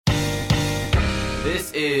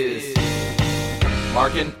This is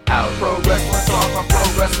Markin Out. Pro Wrestling Talk by Pro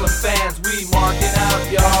Wrestling fans. We marking out,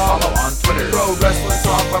 y'all. Follow on Twitter. Pro Wrestling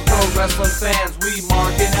Talk by Pro Wrestling fans. We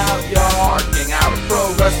marking out, y'all. Marking Out.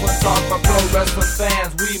 Pro Wrestling Talk by Pro Wrestling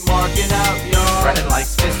fans. We marking out, y'all. Brennan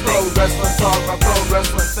likes fisting. Pro Wrestling Talk by Pro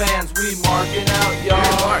Wrestling fans. We marking out, y'all.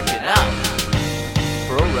 We're marking out.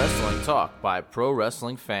 Pro Wrestling Talk by Pro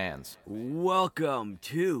Wrestling fans. Welcome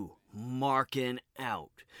to Markin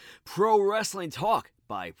Out. Pro Wrestling Talk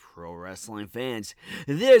by Pro Wrestling fans.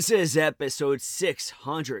 This is episode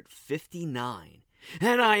 659.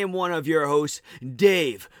 And I am one of your hosts,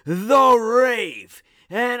 Dave the Rave.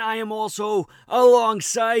 And I am also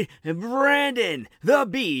alongside Brandon the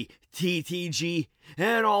BTTG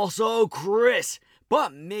and also Chris.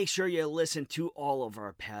 But make sure you listen to all of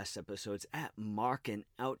our past episodes at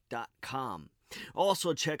markinout.com.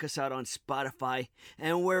 Also, check us out on Spotify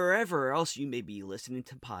and wherever else you may be listening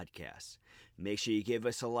to podcasts. Make sure you give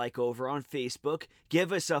us a like over on Facebook,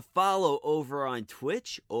 give us a follow over on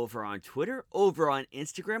Twitch, over on Twitter, over on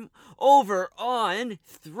Instagram, over on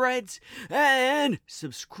Threads, and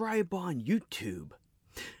subscribe on YouTube.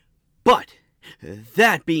 But,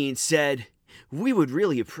 that being said, we would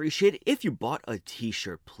really appreciate it if you bought a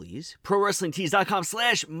t-shirt, please.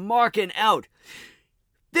 ProWrestlingTees.com/markinout.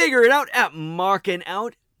 Figure it out at Markin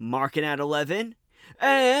Out, Markin Out 11,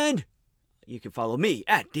 and you can follow me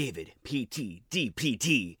at David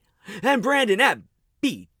PTDPT, and Brandon at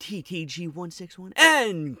BTTG161,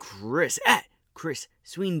 and Chris at Chris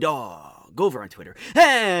Sweendog over on Twitter,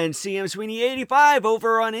 and CM Sweeney85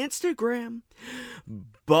 over on Instagram.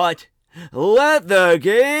 But let the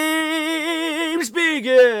games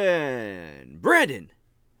begin. Brandon,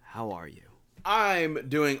 how are you? I'm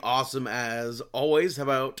doing awesome as always. How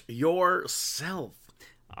about yourself?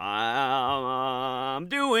 I'm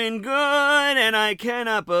doing good, and I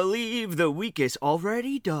cannot believe the week is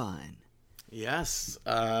already done. Yes,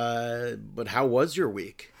 but how was your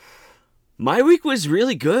week? My week was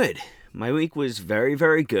really good. My week was very,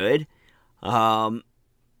 very good. It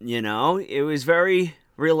was very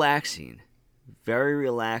relaxing.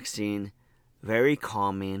 Very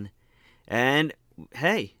calming. And,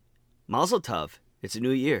 hey, Mazel Tov. It's a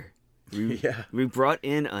new year. We brought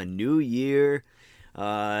in a new year.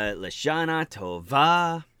 Lashana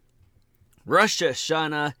Tova. Rosh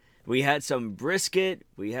Hashanah. We had some brisket.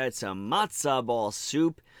 We had some matzah ball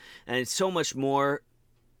soup. And so much more.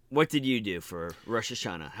 What did you do for Rosh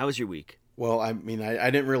Hashanah? How was your week? Well, I mean,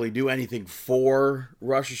 I didn't really do anything for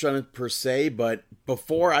Rosh Hashanah per se, but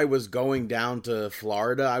before I was going down to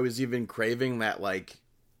Florida, I was even craving that,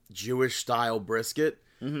 Jewish-style brisket.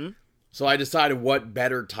 Mm-hmm. So I decided what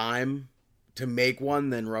better time to make one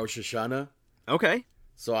than Rosh Hashanah. Okay.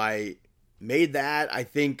 So I made that. I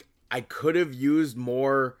think I could have used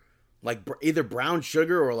more, either brown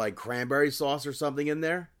sugar or, cranberry sauce or something in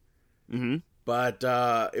there. Mm-hmm. But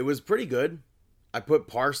it was pretty good. I put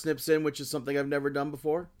parsnips in, which is something I've never done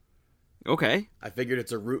before. Okay. I figured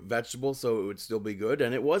it's a root vegetable, so it would still be good,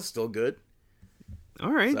 and it was still good.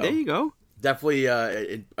 All right, so, there you go. Definitely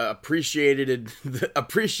appreciated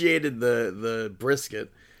the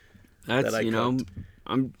brisket. That's, that I cooked.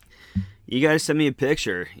 You guys send me a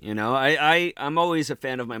picture. I'm always a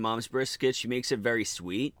fan of my mom's brisket. She makes it very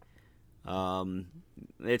sweet.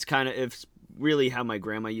 It's really how my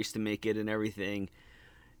grandma used to make it and everything.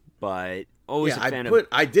 But always a fan of...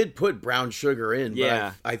 I did put brown sugar in,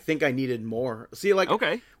 but I think I needed more. See,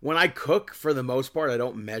 okay. When I cook, for the most part, I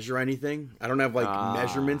don't measure anything. I don't have,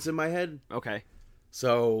 measurements in my head. Okay.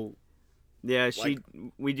 So... Yeah,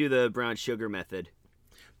 we do the brown sugar method.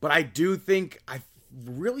 But I do think... I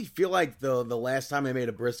really feel like the last time I made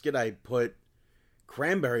a brisket, I put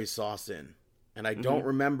cranberry sauce in. And I don't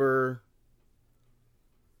remember...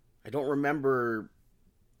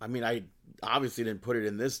 I mean, I obviously didn't put it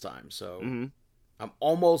in this time, so I'm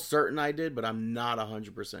almost certain I did, but I'm not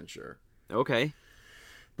 100% sure. Okay.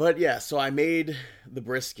 But yeah, so I made the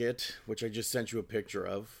brisket, which I just sent you a picture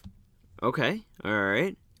of. Okay, all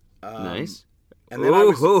right. Nice. And then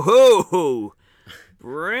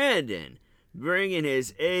Brandon bringing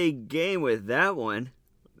his A game with that one.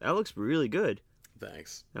 That looks really good.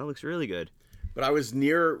 Thanks. That looks really good. But I was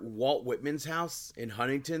near Walt Whitman's house in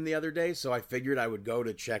Huntington the other day, so I figured I would go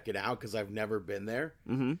to check it out because I've never been there.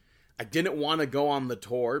 Mm-hmm. I didn't want to go on the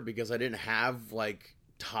tour because I didn't have,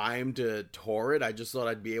 time to tour it. I just thought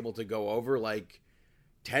I'd be able to go over,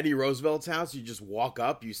 Teddy Roosevelt's house. You just walk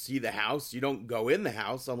up, you see the house. You don't go in the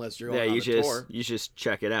house unless you're going on a tour. You just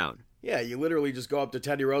check it out. Yeah, you literally just go up to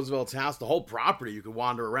Teddy Roosevelt's house. The whole property, you can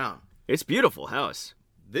wander around. It's a beautiful house.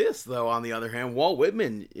 This, though, on the other hand, Walt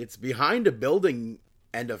Whitman, it's behind a building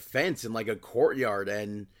and a fence in like a courtyard,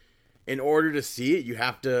 and in order to see it, you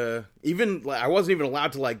have to I wasn't even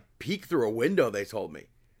allowed to like peek through a window, they told me.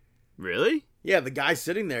 Really? Yeah, the guy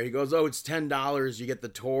sitting there, he goes, "Oh, it's $10. You get the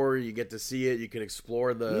tour, you get to see it, you can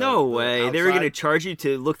explore the No way. outside." They were going to charge you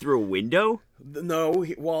to look through a window? No,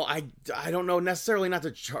 I don't know, necessarily not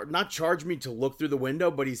to not charge me to look through the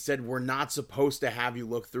window, but he said we're not supposed to have you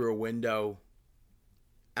look through a window.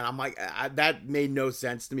 And I'm like, that made no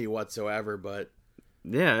sense to me whatsoever, but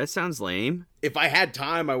Yeah, that sounds lame. if I had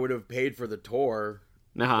time, I would have paid for the tour.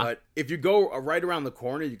 Uh-huh. But if you go right around the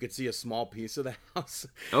corner, you could see a small piece of the house.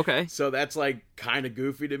 Okay. So that's like kind of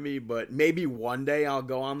goofy to me, but maybe one day I'll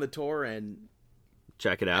go on the tour and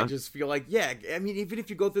Check it I out. just feel like, yeah, I mean, even if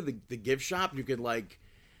you go through the gift shop, you could like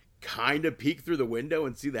kind of peek through the window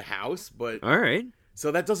and see the house, but All right.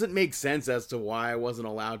 so that doesn't make sense as to why I wasn't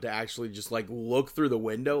allowed to actually just like look through the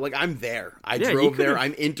window. Like I'm there. I Yeah, you drove there. could've-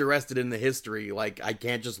 I'm interested in the history. Like I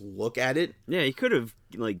can't just look at it. Yeah, he could have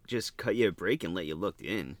like just cut you a break and let you look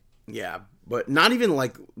in. Yeah, but not even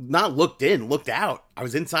like not looked in, looked out. I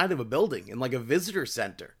was inside of a building in like a visitor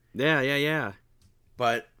center. Yeah.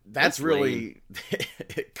 But that's really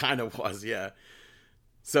it kind of was, yeah.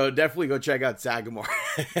 So definitely go check out Sagamore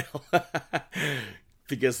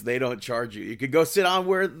because they don't charge you. You could go sit on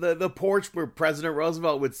where the porch where President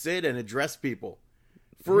Roosevelt would sit and address people.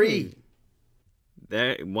 Free.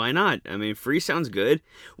 Why not? I mean, free sounds good.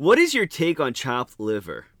 What is your take on chopped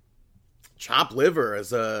liver? Chopped liver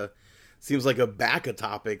seems like a back-a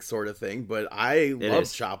topic sort of thing, but I love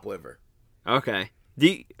is. chopped liver. Okay.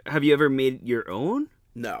 Have you ever made your own?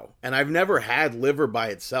 No. And I've never had liver by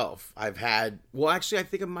itself. I've had, well, actually, I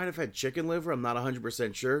think I might have had chicken liver. I'm not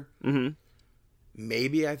 100% sure. Mm-hmm.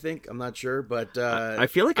 Maybe, I think. I'm not sure. But I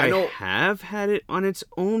feel like I have had it on its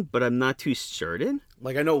own, but I'm not too certain.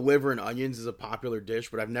 like, I know liver and onions is a popular dish,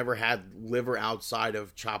 but I've never had liver outside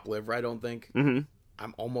of chopped liver, I don't think. Mm-hmm.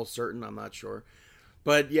 I'm almost certain. I'm not sure.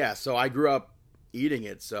 But yeah, so I grew up eating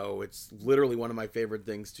it, so it's literally one of my favorite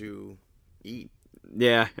things to eat.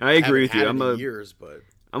 Yeah, I agree with you. I'm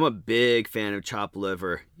I'm a big fan of chopped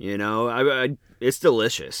liver. You know, it's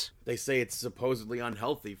delicious. They say it's supposedly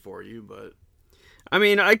unhealthy for you, but I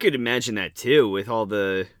mean, I could imagine that too with all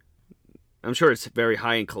the. I'm sure it's very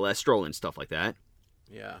high in cholesterol and stuff like that.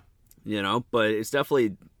 yeah. You know, but it's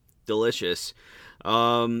definitely delicious.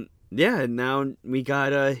 Yeah, now we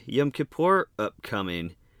got Yom Kippur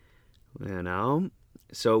upcoming. You know,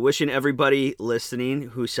 so wishing everybody listening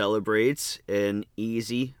who celebrates an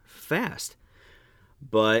easy fast.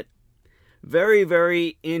 But very,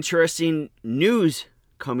 very interesting news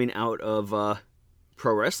coming out of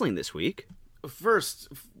pro wrestling this week. First,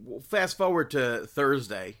 fast forward to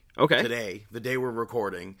Thursday. Okay. Today, the day we're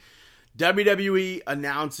recording. WWE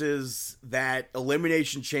announces that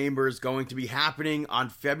Elimination Chamber is going to be happening on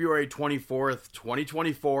February 24th,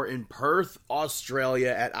 2024 in Perth, Australia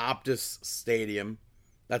at Optus Stadium.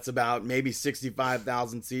 That's about maybe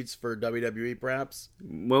 65,000 seats for WWE, perhaps.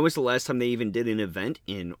 When was the last time they even did an event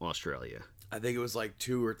in Australia? I think it was like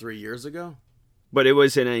 2 or 3 years ago. But it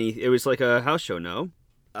wasn't it was like a house show, no?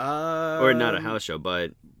 Or not a house show,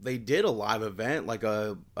 but They did a live event, like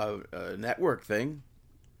a network thing.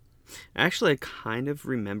 actually I kind of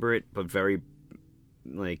remember it, but very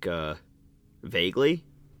like vaguely.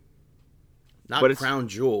 Not But Crown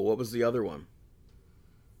Jewel. What was the other one?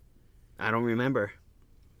 I don't remember.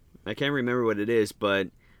 I can't remember what it is, but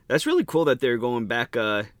that's really cool that they're going back,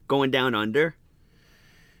 going down under.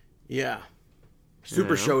 Yeah.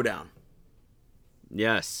 Super Yeah. Showdown.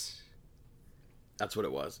 Yes. That's what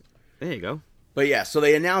it was. There you go. But yeah, so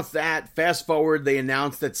they announced that. Fast forward, they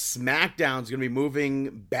announced that SmackDown's going to be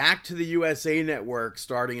moving back to the USA Network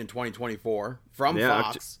starting in 2024 from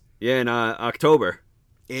Fox Yeah, in October.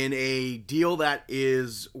 in a deal that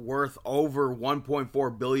is worth over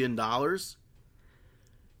 $1.4 billion.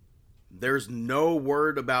 There's no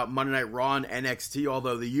word about Monday Night Raw and NXT,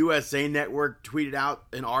 although the USA Network tweeted out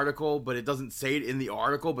an article, but it doesn't say it in the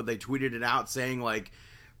article, but they tweeted it out saying, like,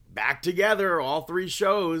 back together, all 3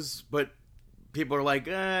 shows, but people are like,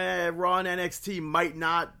 Raw and NXT might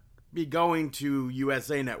not be going to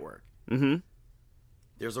USA Network. Mm-hmm.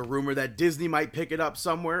 There's a rumor that Disney might pick it up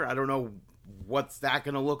somewhere. I don't know what's that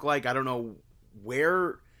going to look like. I don't know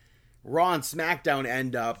where Raw and SmackDown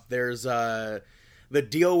end up. There's the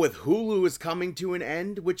deal with Hulu is coming to an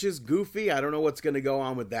end, which is goofy. I don't know what's going to go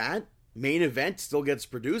on with that. Main Event still gets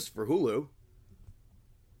produced for Hulu.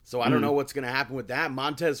 So I don't know what's going to happen with that.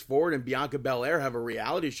 Montez Ford and Bianca Belair have a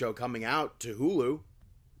reality show coming out to Hulu.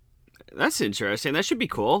 That's interesting. That should be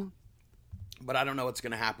cool. But I don't know what's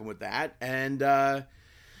going to happen with that. And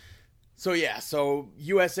So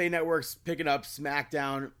USA Network's picking up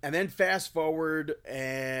SmackDown, and then fast forward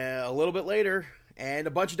a little bit later, and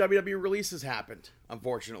a bunch of WWE releases happened,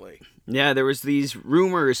 unfortunately. Yeah, there was these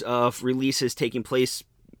rumors of releases taking place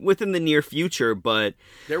within the near future, but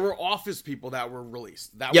there were Office people that were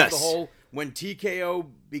released. That yes. was the whole, when TKO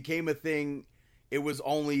became a thing,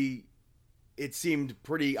 it seemed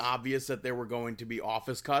pretty obvious that there were going to be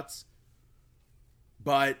Office cuts.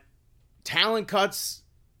 But talent cuts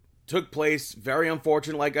took place, very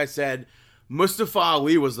unfortunate, like I said. Mustafa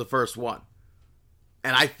Ali was the first one.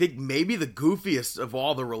 And I think maybe the goofiest of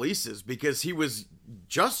all the releases, because he was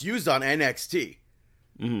just used on NXT.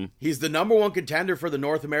 Mm-hmm. He's the number one contender for the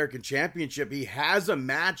North American Championship. He has a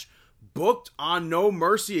match booked on No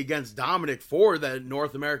Mercy against Dominic for the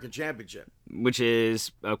North American Championship. Which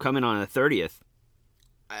is coming on the 30th.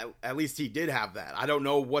 At least he did have that. I don't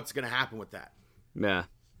know what's going to happen with that. Yeah.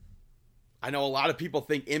 I know a lot of people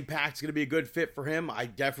think Impact's going to be a good fit for him. I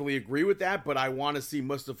definitely agree with that, but I want to see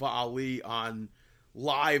Mustafa Ali on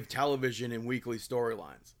live television and weekly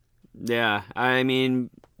storylines. Yeah, I mean,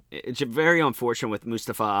 it's very unfortunate with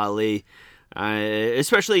Mustafa Ali,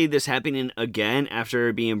 especially this happening again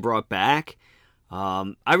after being brought back.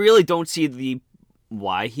 I really don't see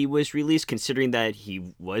why he was released, considering that he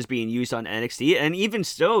was being used on NXT, and even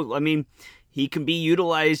still, I mean, he can be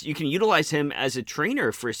utilized. You can utilize him as a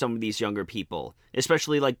trainer for some of these younger people,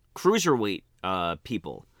 especially like cruiserweight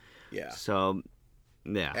people. Yeah. So,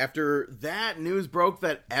 yeah. After that, news broke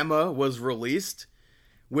that Emma was released,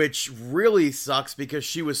 which really sucks because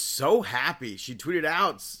she was so happy. She tweeted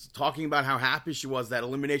out talking about how happy she was that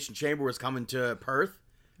Elimination Chamber was coming to Perth.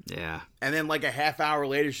 Yeah. And then like a half hour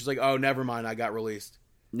later, she's like, "Oh, never mind, I got released."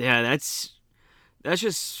 Yeah, that's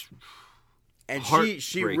just. And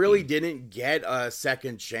she really didn't get a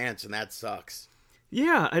second chance, and that sucks.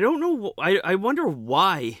 Yeah, I don't know. I wonder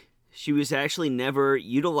why she was actually never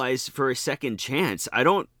utilized for a second chance.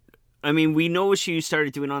 I mean, we know what she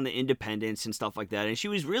started doing on the independents and stuff like that, and she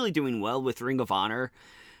was really doing well with Ring of Honor.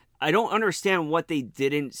 I don't understand what they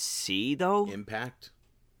didn't see, though. Impact,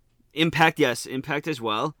 yes. Impact as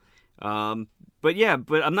well. But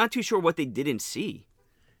I'm not too sure what they didn't see.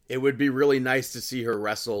 It would be really nice to see her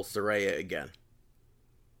wrestle Saraya again.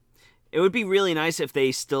 It would be really nice if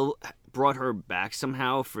they still brought her back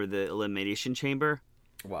somehow for the Elimination Chamber.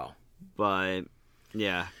 Wow. But,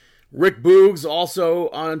 yeah. Rick Boogs also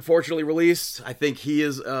unfortunately released. I think he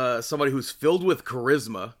is somebody who's filled with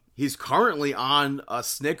charisma. He's currently on a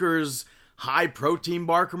Snickers high-protein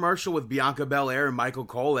bar commercial with Bianca Belair and Michael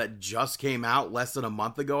Cole that just came out less than a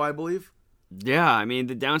month ago, I believe. Yeah, I mean,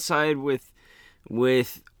 the downside with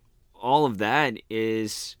all of that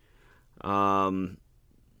is...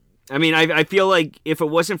 I mean, I feel like if it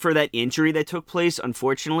wasn't for that injury that took place,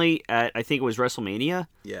 unfortunately, at I think it was WrestleMania.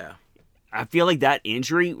 Yeah. I feel like that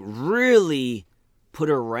injury really put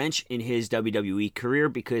a wrench in his WWE career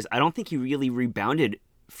because I don't think he really rebounded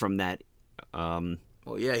from that. Well,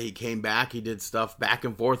 yeah, he came back. He did stuff back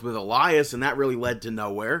and forth with Elias, and that really led to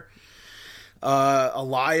nowhere.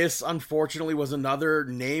 Elias, unfortunately, was another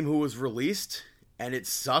name who was released, and it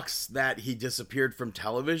sucks that he disappeared from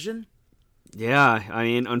television. Yeah, I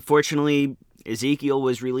mean, unfortunately, Ezekiel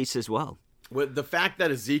was released as well. With the fact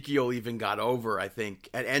that Ezekiel even got over, I think,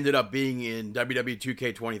 and ended up being in WWE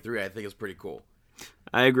 2K23, I think is pretty cool.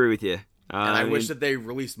 I agree with you. And I wish that they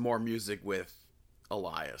released more music with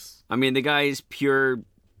Elias. I mean, the guy is pure.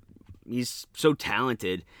 He's so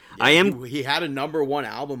talented. Yeah, he had a #1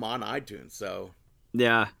 album on iTunes, so.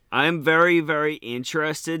 Yeah, I'm very, very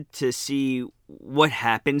interested to see what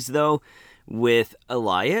happens, though, with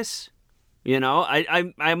Elias. You know,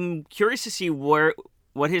 I'm curious to see what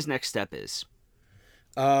his next step is.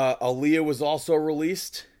 Aaliyah was also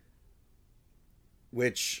released,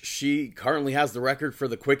 which she currently has the record for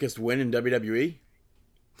the quickest win in WWE.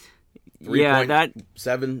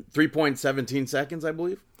 3.17 seconds, I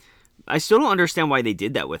believe. I still don't understand why they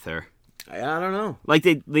did that with her. I don't know. Like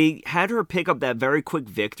they had her pick up that very quick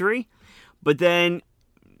victory, but then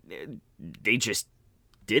they just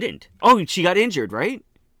didn't. Oh, she got injured, right?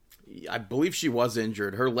 I believe she was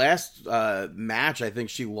injured. Her last match, I think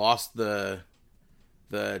she lost the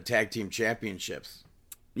tag team championships.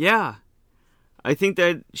 Yeah, I think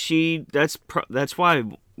that that's why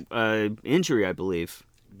injury, I believe.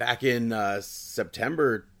 Back in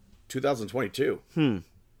September 2022.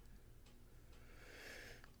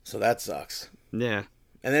 So that sucks. Yeah.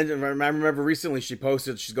 And then I remember recently she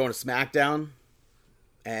posted she's going to SmackDown,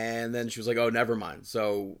 and then she was like, "Oh, never mind."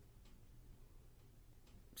 So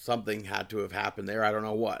something had to have happened there. I don't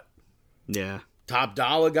know what. Yeah. Top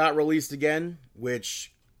Dollar got released again,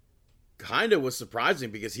 which kind of was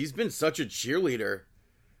surprising because he's been such a cheerleader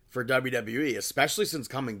for WWE, especially since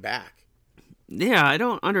coming back. Yeah, I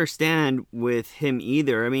don't understand with him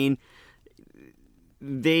either. I mean,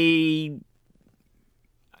 they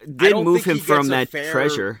did move him from that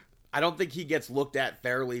treasure. I don't think he gets looked at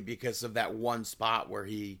fairly because of that one spot where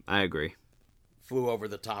he... I agree. Flew over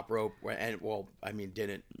the top rope and, well, I mean,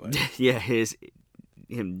 didn't. But... yeah,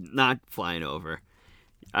 him not flying over.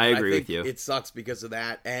 I agree with you. It sucks because of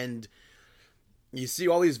that. And you see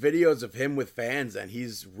all these videos of him with fans, and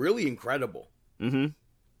he's really incredible. Mm-hmm.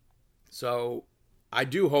 So I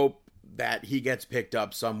do hope that he gets picked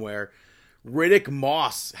up somewhere. Riddick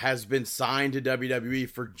Moss has been signed to WWE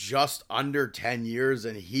for just under 10 years,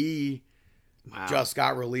 and he just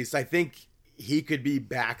got released. I think he could be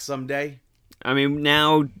back someday. I mean,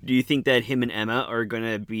 now, do you think that him and Emma are going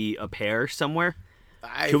to be a pair somewhere?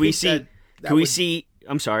 Can we see...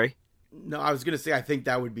 I'm sorry. No, I was going to say I think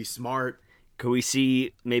that would be smart. Could we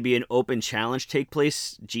see maybe an open challenge take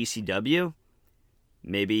place, GCW?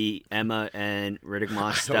 Maybe Emma and Riddick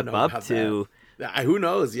Moss step up to... Who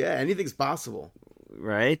knows? Yeah, anything's possible.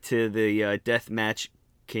 Right? To the Deathmatch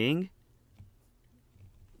King?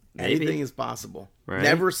 Maybe. Anything is possible. Right?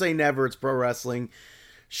 Never say never. It's pro wrestling.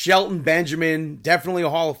 Shelton Benjamin, definitely a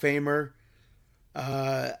Hall of Famer.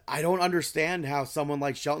 I don't understand how someone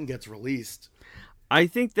like Shelton gets released. I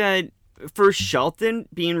think that for Shelton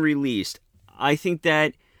being released, I think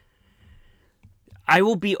that I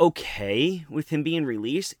will be okay with him being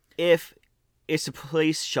released if it's to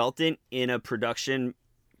place Shelton in a production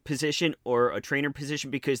position or a trainer position,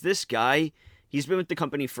 because this guy, he's been with the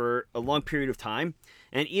company for a long period of time,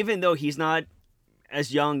 and even though he's not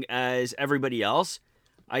as young as everybody else,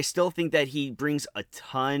 I still think that he brings a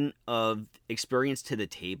ton of experience to the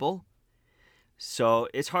table. So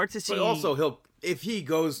it's hard to see. But also, if he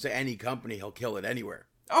goes to any company, he'll kill it anywhere.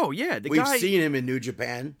 Oh, yeah. We've seen him in New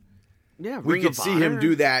Japan. Yeah, we could see him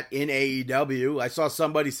do that in AEW. I saw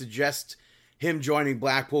somebody suggest him joining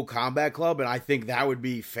Blackpool Combat Club, and I think that would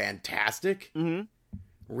be fantastic. Mm-hmm.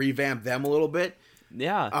 Revamp them a little bit.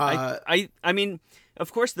 Yeah. I mean,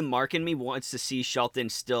 of course, the mark in me wants to see Shelton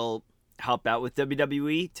still help out with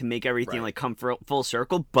WWE to make everything like come full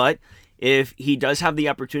circle. But if he does have the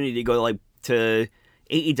opportunity to go like to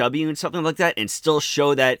AEW and something like that and still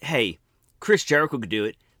show that, hey, Chris Jericho could do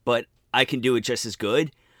it, but I can do it just as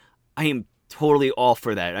good, I am totally all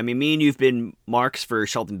for that. I mean, me and you've been marks for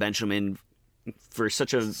Shelton Benjamin for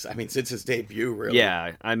such a... I mean, since his debut, really.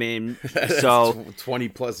 Yeah, I mean, so... 20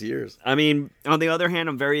 plus years. I mean, on the other hand,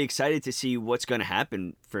 I'm very excited to see what's going to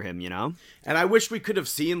happen for him, you know? And I wish we could have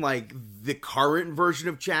seen, like, the current version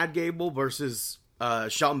of Chad Gable versus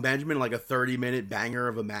Shelton Benjamin, like a 30-minute banger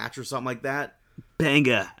of a match or something like that.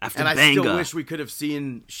 Banger after banger. And I still wish we could have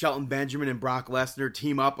seen Shelton Benjamin and Brock Lesnar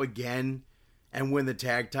team up again and win the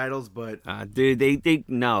tag titles, but... dude, they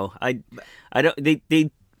no. I don't...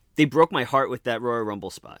 They broke my heart with that Royal Rumble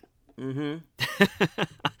spot. Mm-hmm.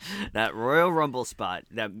 That Royal Rumble spot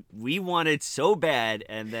that we wanted so bad,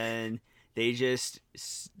 and then they just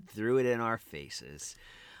threw it in our faces.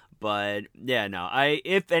 But yeah, no.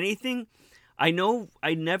 If anything, we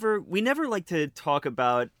never like to talk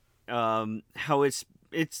about how it's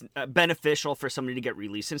beneficial for somebody to get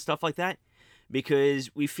released and stuff like that,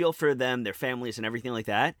 because we feel for them, their families, and everything like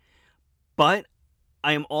that. But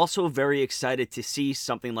I am also very excited to see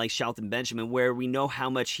something like Shelton Benjamin, where we know how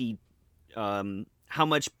much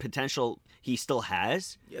potential he still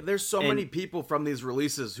has. Yeah, there's so many people from these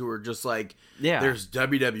releases who are just like, there's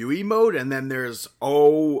WWE mode, and then there's,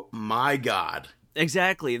 oh my God.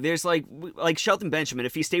 Exactly. There's like Shelton Benjamin,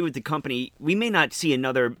 if he stayed with the company, we may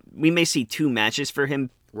see 2 matches for him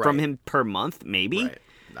from him per month, maybe. Right.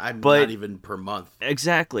 Not even per month.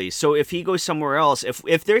 Exactly. So if he goes somewhere else,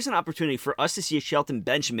 if there's an opportunity for us to see Shelton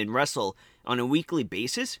Benjamin wrestle on a weekly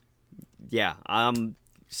basis,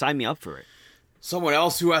 sign me up for it. Someone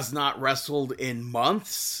else who has not wrestled in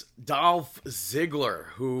months, Dolph Ziggler,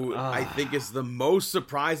 who I think is the most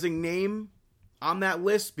surprising name on that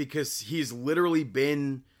list, because he's literally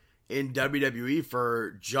been in WWE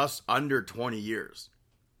for just under 20 years.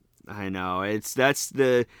 I know.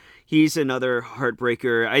 He's another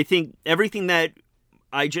heartbreaker. I think everything that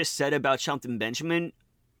I just said about Shelton Benjamin,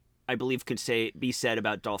 I believe could be said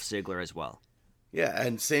about Dolph Ziggler as well. Yeah,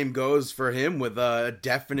 and same goes for him with a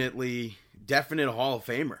definite Hall of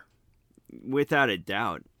Famer. Without a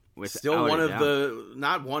doubt. Still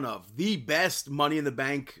the best Money in the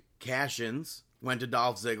Bank cash-ins went to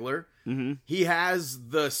Dolph Ziggler. Mm-hmm. He has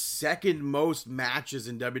the second most matches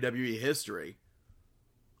in WWE history.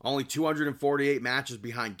 Only 248 matches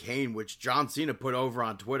behind Kane, which John Cena put over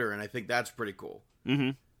on Twitter, and I think that's pretty cool. Mm-hmm.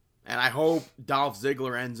 And I hope Dolph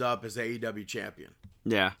Ziggler ends up as AEW champion.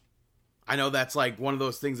 Yeah. I know that's like one of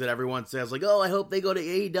those things that everyone says, like, oh, I hope they go to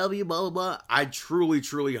AEW, blah, blah, blah. I truly,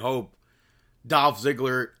 truly hope Dolph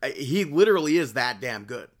Ziggler, he literally is that damn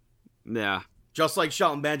good. Yeah. Just like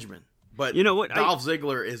Shelton Benjamin. But you know what? Dolph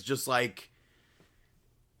Ziggler is just like,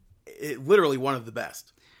 literally one of the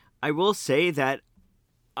best. I will say that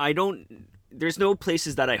there's no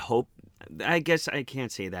places that I hope, I guess I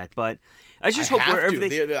can't say that, but I just hope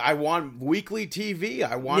wherever I want weekly TV.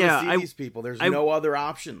 I want to see these people. There's no other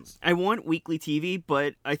options. I want weekly TV,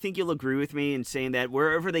 but I think you'll agree with me in saying that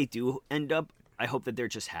wherever they do end up, I hope that they're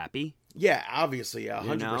just happy. Yeah, obviously,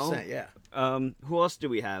 100%, yeah. Who else do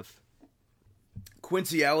we have?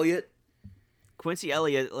 Quincy Elliott. Quincy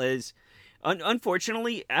Elliott is,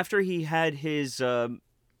 unfortunately, after he had his,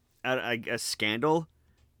 I guess, scandal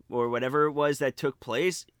or whatever it was that took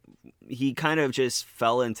place, he kind of just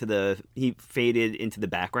he faded into the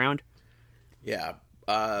background. Yeah.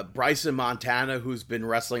 Bryson Montana, who's been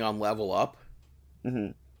wrestling on Level Up.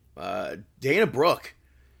 Mm-hmm. Dana Brooke.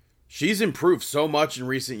 She's improved so much in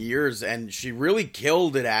recent years, and she really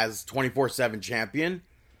killed it as 24/7 champion.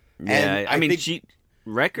 Yeah, and I mean,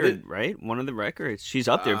 right? One of the records. She's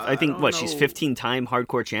up there. I think, she's 15-time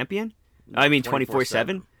hardcore champion? I mean,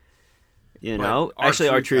 24/7? You know? Actually,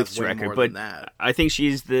 R-Truth's record, but I think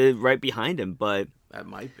she's right behind him, but... That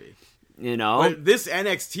might be. You know? But this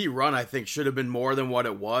NXT run, I think, should have been more than what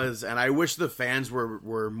it was, and I wish the fans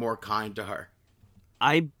were more kind to her.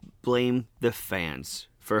 I blame the fans.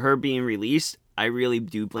 For her being released, I really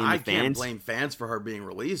do blame the fans. I can't blame fans for her being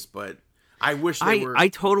released, but I wish they were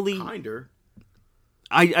kinder.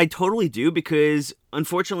 I totally do, because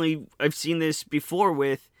unfortunately I've seen this before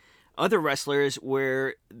with other wrestlers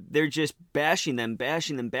where they're just bashing them.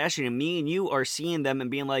 And me and you are seeing them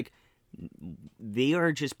and being like, they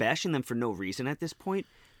are just bashing them for no reason at this point.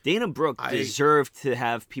 Dana Brooke deserved to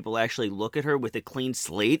have people actually look at her with a clean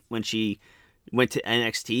slate when she went to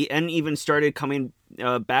NXT and even started coming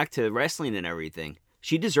back to wrestling and everything.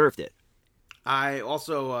 She deserved it. I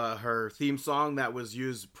also, her theme song that was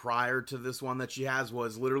used prior to this one that she has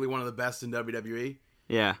was literally one of the best in WWE.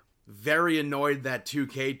 Yeah. Very annoyed that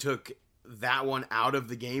 2K took that one out of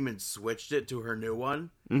the game and switched it to her new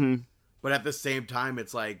one. Mm-hmm. But at the same time,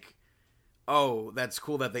 it's like, oh, that's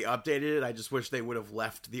cool that they updated it. I just wish they would have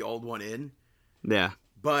left the old one in. Yeah.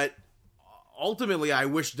 But ultimately, I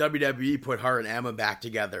wish WWE put her and Emma back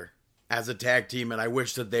together as a tag team, and I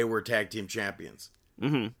wish that they were tag team champions.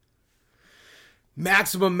 Mm-hmm.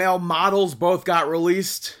 Maximum Male Models both got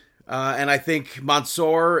released, and I think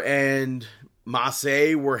Mansoor and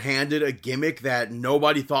Massey were handed a gimmick that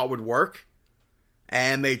nobody thought would work,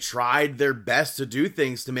 and they tried their best to do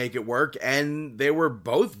things to make it work, and they were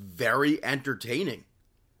both very entertaining.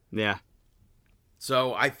 Yeah.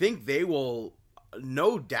 So I think they will,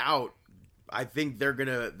 no doubt, I think they're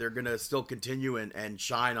gonna still continue and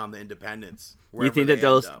shine on the independents. You think that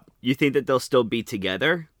they'll still be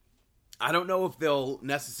together? I don't know if they'll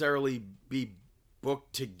necessarily be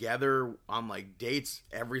booked together on like dates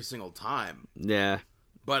every single time. Yeah.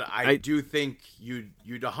 But I do think you'd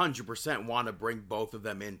 100% want to bring both of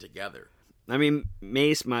them in together. I mean,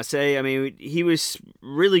 Massey, I mean, he was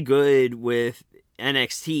really good with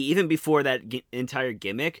NXT even before that entire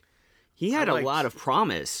gimmick. He had a lot of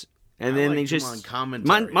promise. And then they just on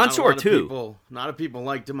commentary. Mansoor too. A lot of people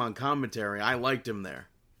liked him on commentary. I liked him there.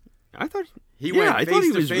 I thought he went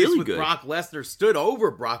face to face with Brock Lesnar, stood over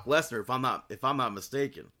Brock Lesnar. If I'm not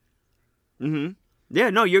mistaken. Mm-hmm. Yeah,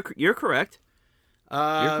 no, you're correct.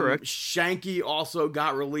 You're correct. Shanky also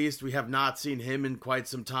got released. We have not seen him in quite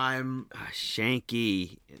some time.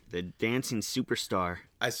 Shanky, the dancing superstar.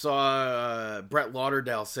 I saw Brett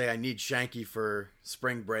Lauderdale say, "I need Shanky for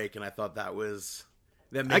spring break," and I thought that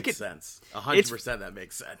makes sense. 100% that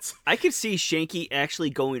makes sense. I could see Shanky actually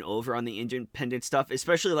going over on the independent stuff,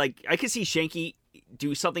 especially like I could see Shanky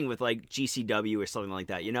do something with like GCW or something like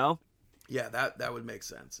that, you know? Yeah, that would make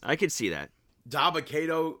sense. I could see that.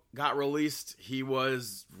 Dabba-Kato got released. He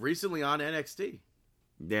was recently on NXT.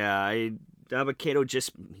 Yeah, Dabba-Kato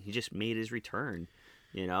just made his return.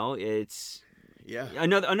 You know, it's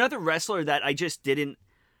another wrestler that I just didn't.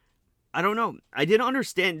 I don't know. I didn't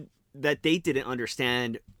understand that they didn't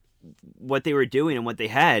understand what they were doing and what they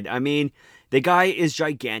had. I mean, the guy is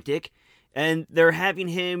gigantic, and they're having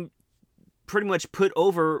him pretty much put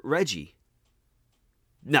over Reggie.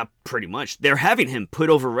 Not pretty much. They're having him put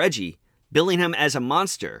over Reggie, billing him as a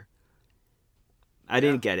monster. I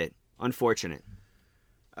didn't get it. Unfortunate.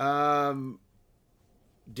 Daniel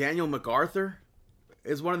MacArthur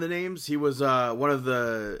is one of the names. He was one of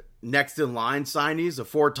the next in line signees, a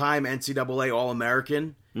 4-time NCAA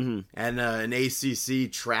All-American. and an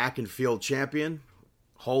ACC track and field champion.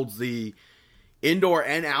 Holds the indoor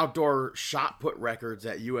and outdoor shot put records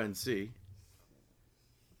at UNC.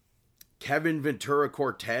 Kevin Ventura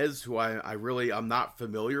Cortez, who I'm not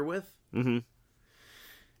familiar with.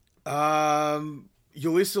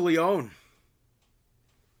 Yulisa Leone.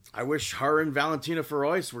 I wish her and Valentina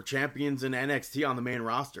Feroz were champions in NXT on the main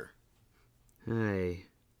roster. Hey.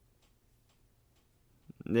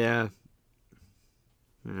 Yeah.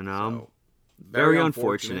 You know, So, very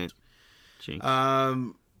unfortunate.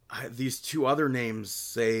 These two other names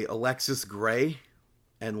say Alexis Gray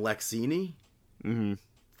and Lexini.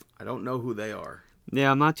 I don't know who they are.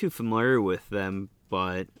 Yeah, I'm not too familiar with them,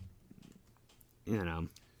 but, you know,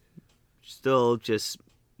 still just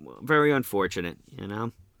very unfortunate, you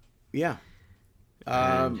know? Yeah.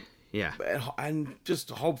 Yeah. And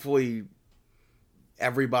just hopefully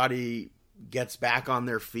everybody gets back on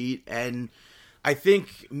their feet. And I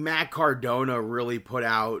think Matt Cardona really put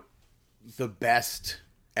out the best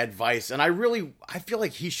advice. And I feel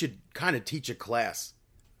like he should kind of teach a class.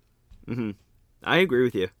 I agree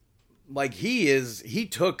with you. Like he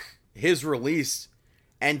took his release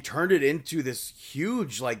and turned it into this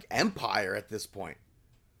huge like empire at this point.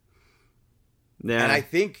 Yeah. And I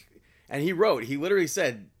think, and he literally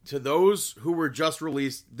said, to those who were just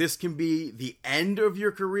released, this can be the end of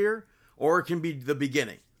your career or it can be the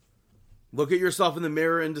beginning. Look at yourself in the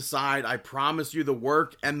mirror and decide. I promise you the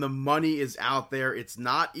work and the money is out there. It's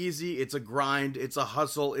not easy. It's a grind. It's a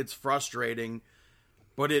hustle. It's frustrating.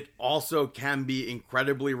 But it also can be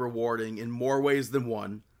incredibly rewarding in more ways than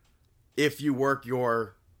one if you work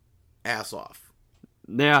your ass off.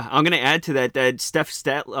 Yeah, I'm going to add to that Steph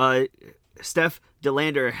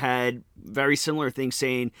DeLander had very similar things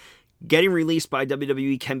saying getting released by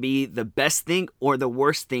WWE can be the best thing or the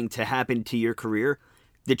worst thing to happen to your career.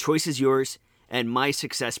 The choice is yours, and my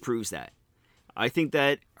success proves that. I think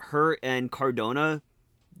that her and Cardona,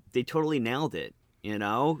 they totally nailed it. You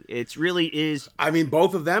know, it really is. I mean,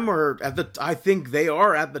 both of them are I think they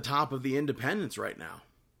are at the top of the independents right now.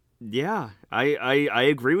 Yeah, I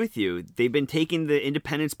agree with you. They've been taking the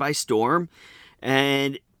independents by storm,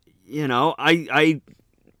 and you know, it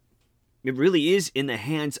really is in the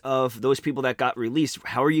hands of those people that got released.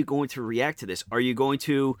 How are you going to react to this? Are you going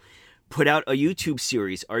to put out a YouTube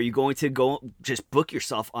series? Are you going to go just book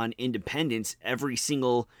yourself on independence every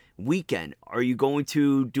single weekend? Are you going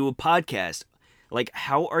to do a podcast? Like,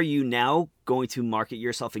 how are you now going to market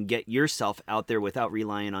yourself and get yourself out there without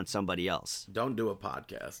relying on somebody else? Don't do a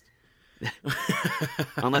podcast.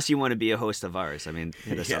 Unless you want to be a host of ours. I mean,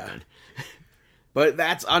 hit us up then. But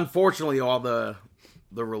that's unfortunately all the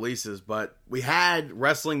releases. But we had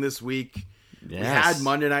wrestling this week. Yes. We had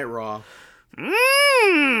Monday Night Raw.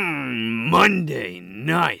 Monday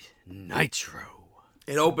Night Nitro.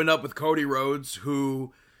 It opened up with Cody Rhodes,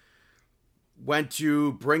 who went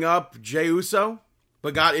to bring up Jey Uso,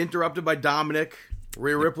 but got interrupted by Dominic.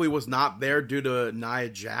 Rhea Ripley was not there due to Nia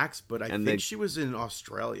Jax, but I think she was in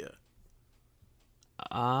Australia.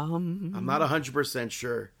 I'm not 100%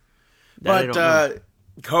 sure. But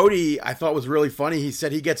Cody, I thought was really funny. He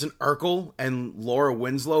said he gets an Urkel and Laura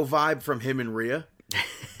Winslow vibe from him and Rhea.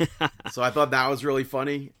 So I thought that was really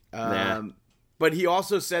funny. But he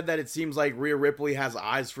also said that it seems like Rhea Ripley has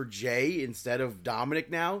eyes for Jey instead of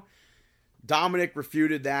Dominic now. Dominic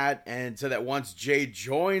refuted that and said that once Jey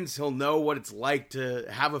joins, he'll know what it's like to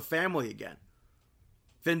have a family again.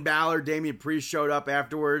 Finn Balor, Damian Priest showed up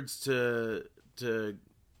afterwards to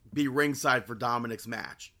be ringside for Dominic's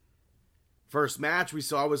match. First match we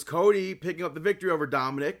saw was Cody picking up the victory over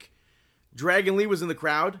Dominic. Dragon Lee was in the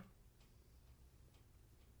crowd.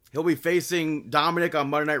 He'll be facing Dominic on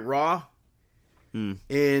Monday Night Raw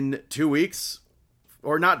in 2 weeks.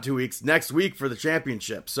 Or not 2 weeks, next week for the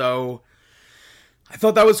championship. So I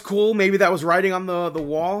thought that was cool. Maybe that was writing on the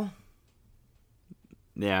wall.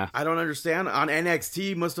 Yeah. I don't understand. On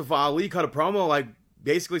NXT, Mustafa Ali cut a promo like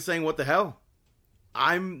basically saying, what the hell?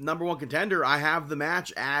 I'm number one contender. I have the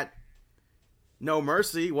match at No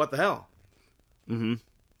Mercy. What the hell?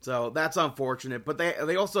 So that's unfortunate. But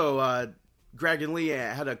they also, Greg and Lee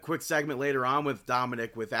had a quick segment later on with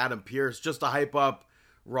Dominic with Adam Pearce just to hype up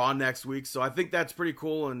Raw next week. So I think that's pretty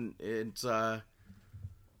cool. And it's, I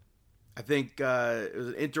think it was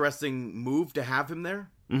an interesting move to have him there.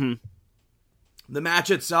 The match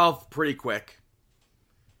itself, pretty quick.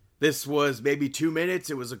 This was maybe 2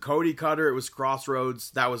 minutes. It was a Cody cutter. It was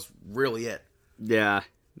Crossroads. That was really it. Yeah,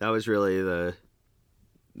 that was really the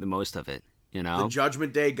most of it, you know? The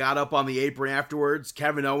Judgment Day got up on the apron afterwards.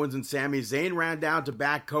 Kevin Owens and Sami Zayn ran down to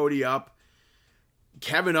back Cody up.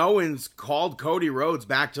 Kevin Owens called Cody Rhodes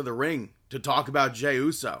back to the ring to talk about Jey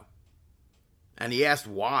Uso. And he asked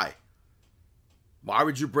why. Why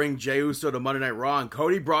would you bring Jey Uso to Monday Night Raw? And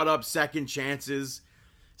Cody brought up second chances.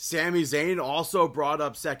 Sami Zayn also brought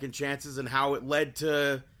up second chances and how it led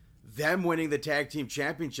to them winning the tag team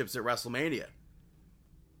championships at WrestleMania.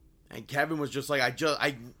 And Kevin was just like,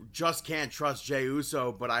 I just can't trust Jey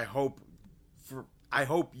Uso, but I hope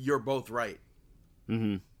you're both right.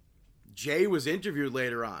 Mm-hmm. Jey was interviewed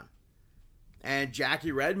later on, and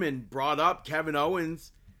Jackie Redmond brought up Kevin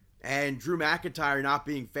Owens and Drew McIntyre not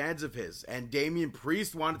being fans of his, and Damian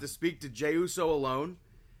Priest wanted to speak to Jey Uso alone,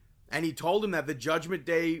 and he told him that the Judgment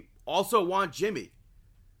Day also want Jimmy,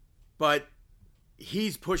 but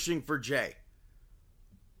he's pushing for Jey.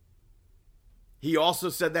 He also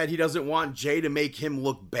said that he doesn't want Jey to make him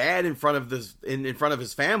look bad in front of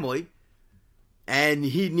his family, and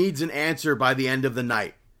he needs an answer by the end of the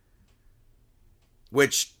night,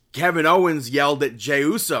 which Kevin Owens yelled at Jey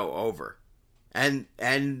Uso over, and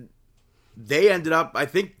they ended up, I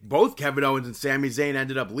think both Kevin Owens and Sami Zayn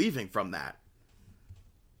ended up leaving from that.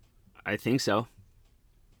 I think so.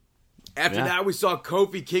 After that, we saw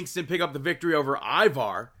Kofi Kingston pick up the victory over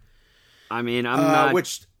Ivar. I mean, I'm not...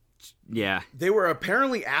 Which... Yeah. They were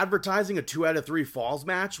apparently advertising a 2 out of 3 falls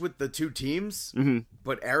match with the two teams,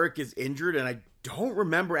 but Eric is injured, and I don't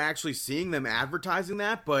remember actually seeing them advertising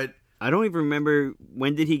that, but... I don't even remember,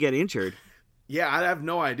 when did he get injured? Yeah, I have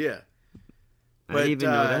no idea. I didn't even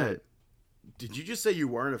know that. Did you just say you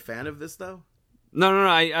weren't a fan of this, though? No,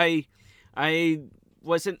 I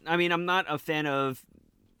wasn't... I mean, I'm not a fan of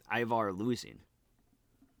Ivar losing.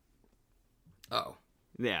 Oh.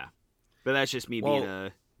 Yeah. But that's just me being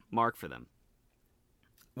a mark for them.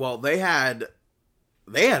 Well, they had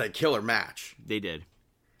a killer match. They did.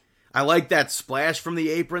 I like that splash from the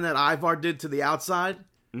apron that Ivar did to the outside.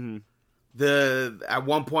 Mm-hmm. At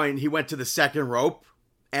one point, he went to the second rope,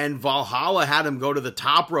 and Valhalla had him go to the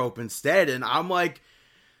top rope instead. And I'm like,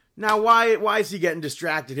 now why is he getting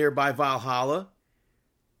distracted here by Valhalla?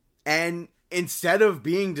 And instead of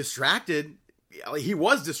being distracted, he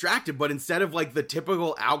was distracted, but instead of like the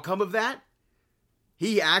typical outcome of that,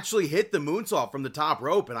 he actually hit the moonsault from the top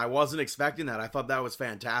rope, and I wasn't expecting that. I thought that was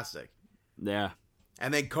fantastic. Yeah.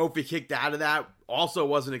 And then Kofi kicked out of that. Also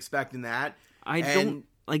wasn't expecting that.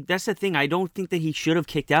 That's the thing. I don't think that he should have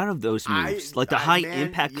kicked out of those moves. The high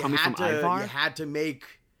impact coming from Ivar. You had to make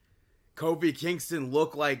Kofi Kingston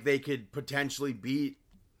look like they could potentially beat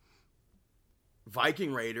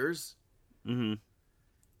Viking Raiders. Mm-hmm.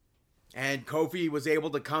 And Kofi was able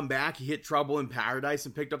to come back. He hit Trouble in Paradise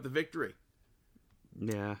and picked up the victory.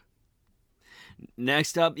 Yeah.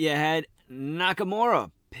 Next up, you had Nakamura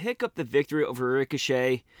pick up the victory over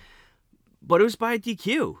Ricochet, but it was by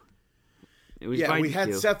DQ. We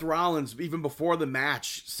had Seth Rollins, even before the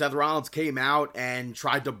match, Seth Rollins came out and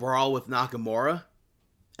tried to brawl with Nakamura,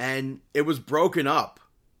 and it was broken up,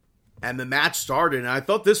 and the match started, and I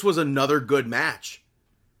thought this was another good match.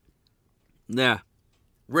 Yeah.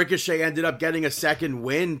 Ricochet ended up getting a second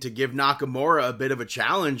win to give Nakamura a bit of a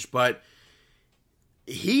challenge, but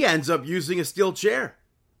he ends up using a steel chair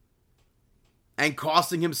and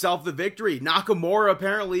costing himself the victory. Nakamura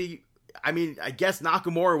apparently, I guess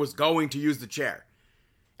Nakamura was going to use the chair,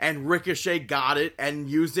 and Ricochet got it and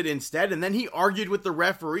used it instead, and then he argued with the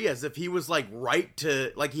referee as if he was he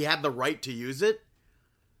had the right to use it.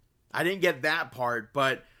 I didn't get that part,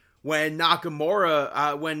 but when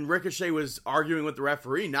when Ricochet was arguing with the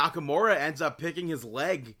referee, Nakamura ends up picking his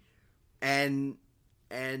leg and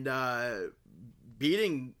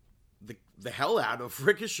beating the hell out of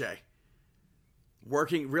Ricochet.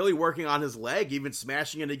 Really working on his leg, even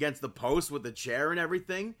smashing it against the post with the chair and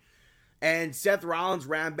everything. And Seth Rollins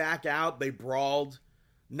ran back out. They brawled.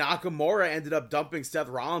 Nakamura ended up dumping Seth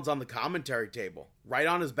Rollins on the commentary table, right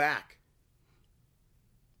on his back.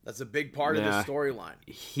 That's a big part of the storyline.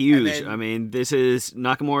 Huge.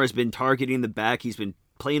 Nakamura has been targeting the back. He's been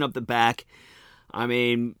playing up the back.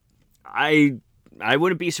 I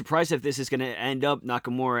wouldn't be surprised if this is going to end up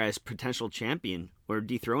Nakamura as potential champion or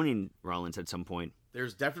dethroning Rollins at some point.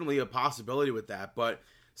 There's definitely a possibility with that, but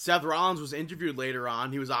Seth Rollins was interviewed later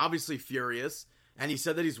on. He was obviously furious, and he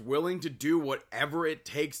said that he's willing to do whatever it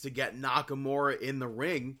takes to get Nakamura in the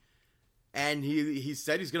ring. And he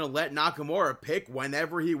said he's going to let Nakamura pick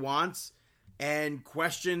whenever he wants, and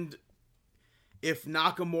questioned if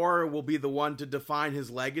Nakamura will be the one to define his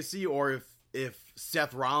legacy or if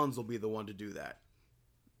Seth Rollins will be the one to do that.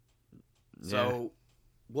 Yeah. So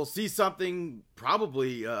we'll see something,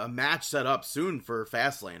 probably a match set up soon for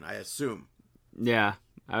Fastlane, I assume. Yeah,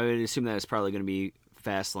 I would assume that it's probably going to be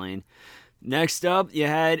Fastlane. Next up, you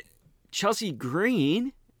had Chelsea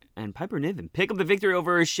Green and Piper Niven pick up the victory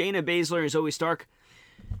over Shayna Baszler and Zoe Stark.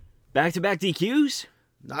 Back-to-back DQs?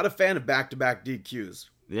 Not a fan of back-to-back DQs.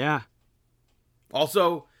 Yeah.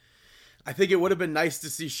 Also, I think it would have been nice to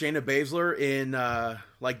see Shayna Baszler in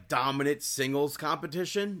dominant singles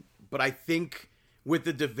competition, but I think with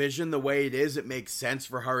the division the way it is, it makes sense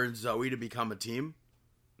for her and Zoe to become a team.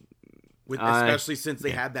 Especially since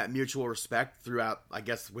they had that mutual respect throughout, I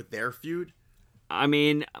guess, with their feud. I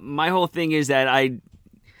mean, my whole thing is that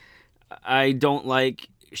I don't like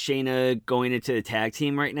Shayna going into the tag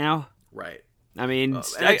team right now. Right. I mean, I'd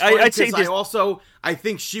say I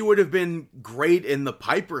think she would have been great in the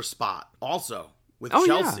Piper spot also with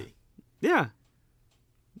Chelsea. Yeah,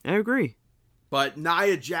 I agree. But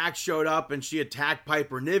Nia Jax showed up and she attacked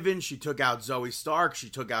Piper Niven. She took out Zoe Stark. She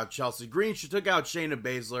took out Chelsea Green. She took out Shayna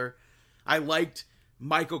Baszler. I liked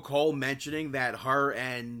Michael Cole mentioning that her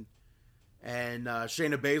and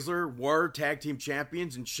Shayna Baszler were tag team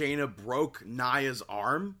champions and Shayna broke Nia's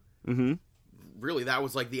arm. Mm-hmm. Really, that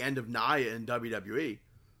was like the end of Nia in WWE.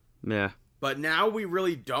 Yeah. But now we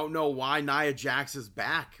really don't know why Nia Jax is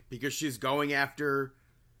back because she's going after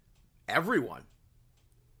everyone.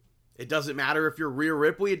 It doesn't matter if you're Rhea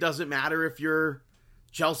Ripley. It doesn't matter if you're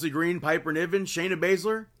Chelsea Green, Piper Niven, Shayna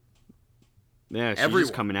Baszler. Yeah, she's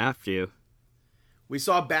just coming after you. We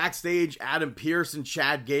saw backstage Adam Pearce and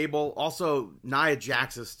Chad Gable. Also, Nia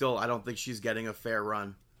Jax is still, I don't think she's getting a fair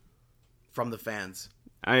run from the fans.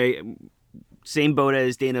 Same boat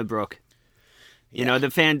as Dana Brooke. You know, the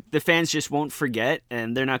fans just won't forget,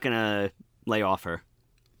 and they're not going to lay off her.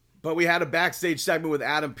 But we had a backstage segment with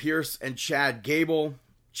Adam Pearce and Chad Gable.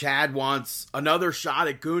 Chad wants another shot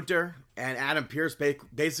at Gunther, and Adam Pearce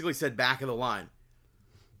basically said back of the line.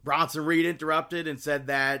 Bronson Reed interrupted and said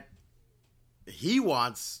that he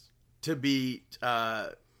wants to beat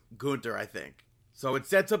Gunther, I think. So it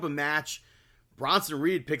sets up a match. Bronson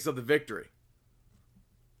Reed picks up the victory.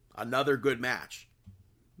 Another good match.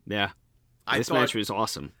 Yeah. This match was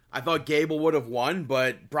awesome. I thought Gable would have won,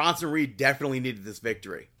 but Bronson Reed definitely needed this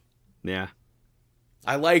victory. Yeah.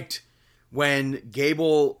 I liked when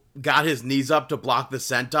Gable got his knees up to block the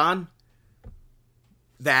senton,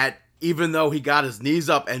 that even though he got his knees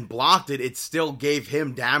up and blocked it, it still gave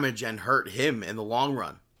him damage and hurt him in the long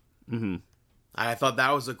run. Mm-hmm. I thought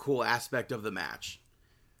that was a cool aspect of the match.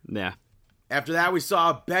 Yeah. After that, we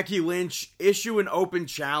saw Becky Lynch issue an open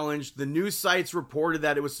challenge. The news sites reported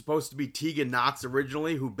that it was supposed to be Tegan Nox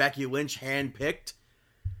originally, who Becky Lynch handpicked.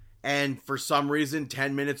 And for some reason,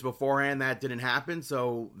 10 minutes beforehand, that didn't happen.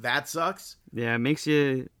 So that sucks. Yeah, it makes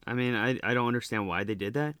you... I mean, I don't understand why they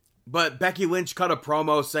did that. But Becky Lynch cut a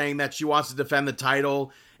promo saying that she wants to defend the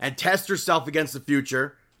title and test herself against the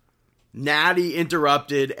future. Natty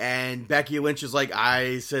interrupted, and Becky Lynch is like,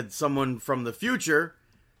 I said someone from the future.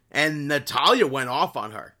 And Natalya went off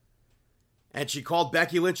on her. And she called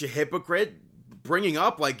Becky Lynch a hypocrite, bringing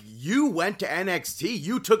up, like, you went to NXT.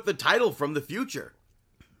 You took the title from the future.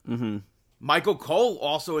 Mm-hmm. Michael Cole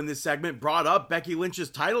also in this segment brought up Becky Lynch's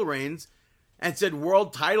title reigns and said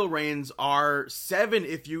world title reigns are 7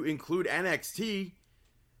 if you include NXT,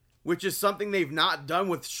 which is something they've not done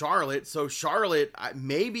with Charlotte. So Charlotte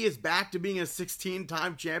maybe is back to being a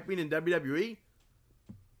 16-time champion in WWE.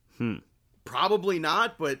 Probably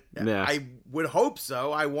not, but yeah. I would hope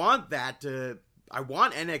so. I want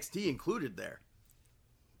NXT included there.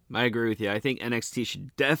 I agree with you. I think NXT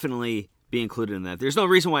should definitely be included in that. There's no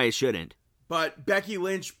reason why it shouldn't. But Becky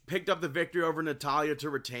Lynch picked up the victory over Natalya to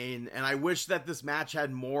retain, and I wish that this match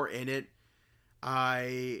had more in it.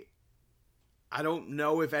 I don't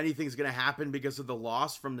know if anything's going to happen because of the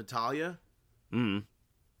loss from Natalya. Mm.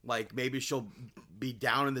 Like, maybe she'll be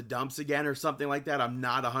down in the dumps again or something like that. I'm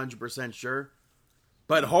not 100% sure.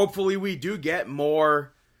 But hopefully we do get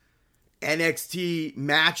more NXT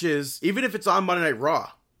matches, even if it's on Monday Night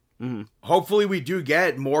Raw. Mm-hmm. Hopefully we do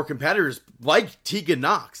get more competitors like Tegan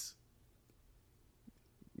Nox.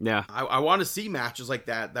 Yeah. I want to see matches like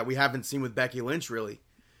that we haven't seen with Becky Lynch, really.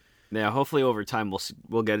 Yeah, hopefully over time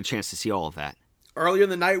we'll get a chance to see all of that. Earlier in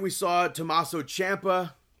the night, we saw Tommaso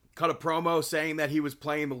Ciampa cut a promo saying that he was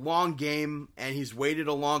playing the long game and he's waited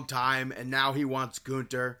a long time and now he wants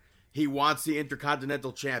Gunther. He wants the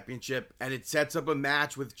Intercontinental Championship, and it sets up a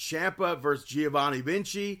match with Ciampa versus Giovanni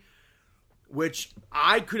Vinci, which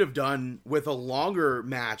I could have done with a longer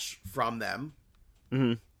match from them.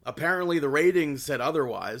 Mm-hmm. Apparently, the ratings said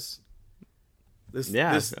otherwise. This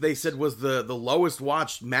they said was the lowest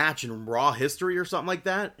watched match in Raw history or something like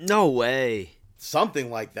that. No way. Something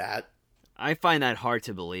like that. I find that hard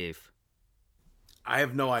to believe. I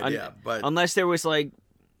have no idea, but unless there was like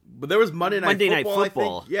But there was Monday Night Football,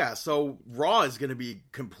 Football. I think. Yeah, so Raw is going to be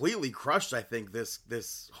completely crushed, I think,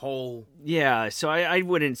 this whole Yeah, so I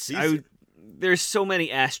wouldn't... there's so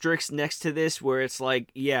many asterisks next to this where it's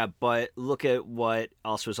like, yeah, but look at what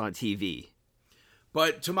else was on TV.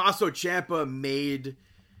 But Tommaso Ciampa made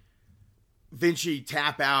Vinci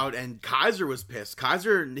tap out, and Kaiser was pissed.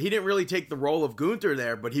 Kaiser, he didn't really take the role of Gunther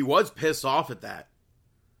there, but he was pissed off at that.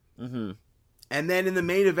 Mm-hmm. And then in the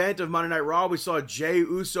main event of Monday Night Raw, we saw Jey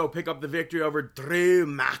Uso pick up the victory over Drew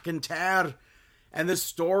McIntyre. And the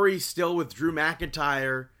story still with Drew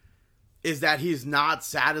McIntyre is that he's not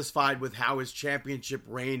satisfied with how his championship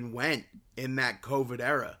reign went in that COVID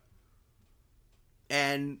era.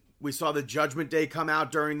 And we saw the Judgment Day come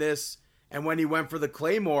out during this, and when he went for the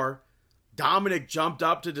Claymore, Dominic jumped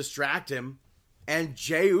up to distract him, and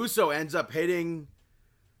Jey Uso ends up hitting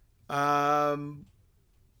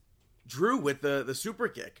Drew with the super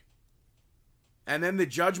kick. And then the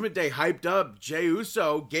Judgment Day hyped up Jey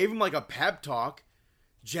Uso, gave him like a pep talk.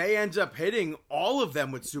 Jey ends up hitting all of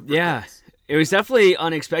them with super kicks. It was definitely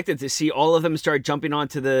unexpected to see all of them start jumping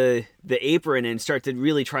onto the apron and start to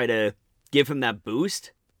really try to give him that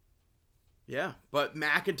boost. Yeah, but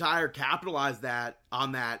McIntyre capitalized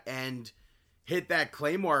on that and hit that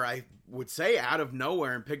Claymore, I would say, out of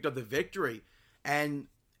nowhere and picked up the victory. And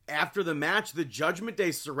after the match, the Judgment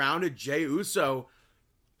Day surrounded Jey Uso.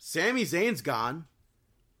 Sami Zayn's gone.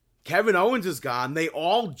 Kevin Owens is gone. They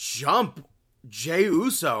all jump Jey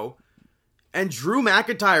Uso. And Drew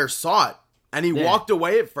McIntyre saw it. And he walked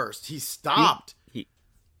away at first. He stopped.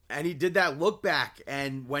 And he did that look back.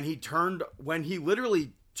 And when he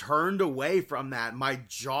literally turned away from that, my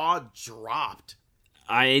jaw dropped.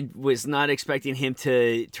 I was not expecting him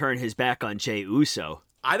to turn his back on Jey Uso.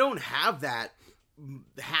 I don't have that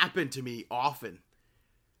happen to me often.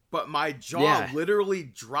 But my jaw literally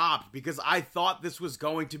dropped because I thought this was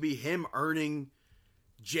going to be him earning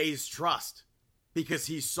Jay's trust. Because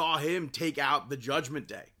he saw him take out the Judgment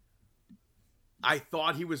Day. I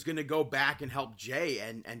thought he was going to go back and help Jay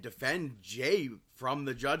and defend Jay from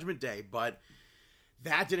the Judgment Day, but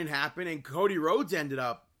that didn't happen, and Cody Rhodes ended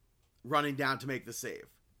up running down to make the save.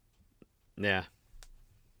 Yeah.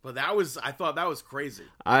 But I thought that was crazy.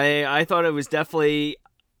 I thought it was definitely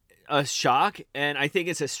a shock, and I think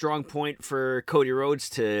it's a strong point for Cody Rhodes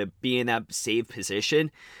to be in that save position.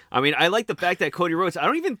 I mean, I like the fact that Cody Rhodes, I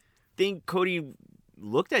don't even think Cody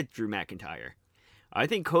looked at Drew McIntyre. I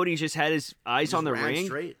think Cody just had his eyes on the ring,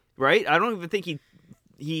 straight. Right? I don't even think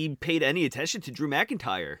he paid any attention to Drew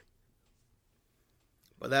McIntyre.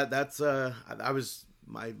 But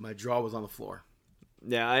my jaw was on the floor.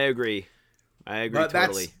 Yeah, I agree. But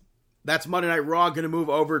totally. That's Monday Night Raw. Going to move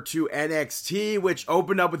over to NXT, which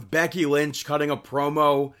opened up with Becky Lynch cutting a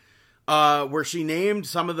promo where she named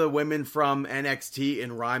some of the women from NXT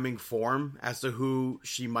in rhyming form as to who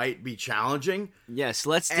she might be challenging. Yes,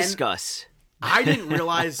 let's discuss. I didn't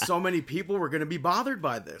realize so many people were going to be bothered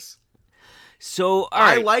by this. So, all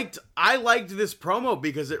right. I liked this promo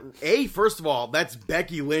because first of all, that's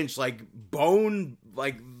Becky Lynch, like the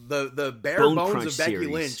bare bones of Becky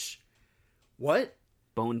Lynch. What?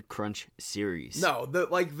 Bone Crunch series. No,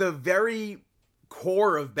 the very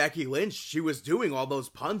core of Becky Lynch, she was doing all those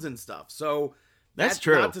puns and stuff. So that's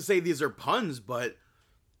true. Not to say these are puns, but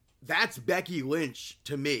that's Becky Lynch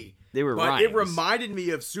to me. They were rhymes. It reminded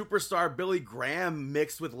me of superstar Billy Graham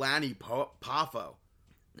mixed with Lanny Poffo.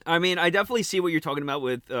 I mean, I definitely see what you're talking about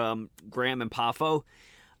with Graham and Poffo.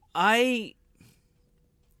 I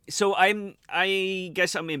guess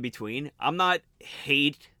I'm in between. I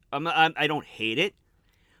don't hate it,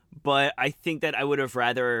 but I think that I would have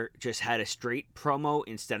rather just had a straight promo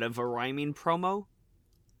instead of a rhyming promo.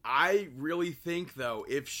 I really think, though,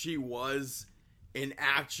 if she was an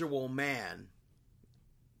actual man,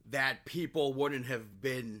 that people wouldn't have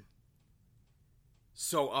been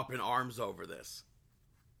so up in arms over this.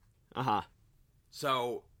 Uh-huh.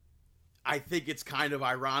 So I think it's kind of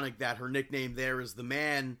ironic that her nickname there is the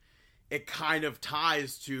Man. It kind of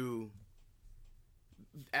ties to,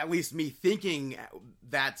 at least me thinking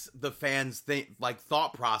that's the fans'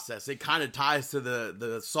 thought process. It kind of ties to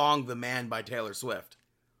the song The Man by Taylor Swift.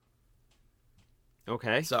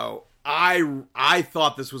 Okay. So I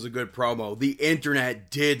thought this was a good promo. The internet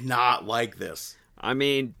did not like this. I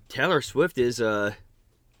mean, Taylor Swift is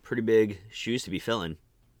pretty big shoes to be filling.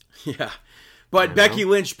 Yeah. But Becky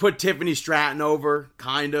Lynch put Tiffany Stratton over,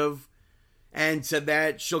 kind of, and said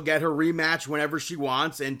that she'll get her rematch whenever she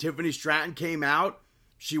wants. And Tiffany Stratton came out.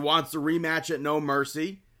 She wants the rematch at No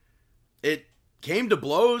Mercy. It came to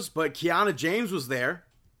blows, but Kiana James was there.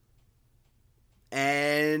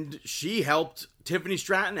 And she helped Tiffany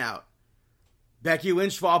Stratton out. Becky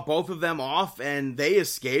Lynch fought both of them off, and they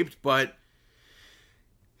escaped, but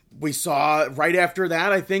we saw right after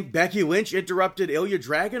that, I think Becky Lynch interrupted Ilya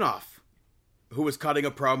Dragunov, who was cutting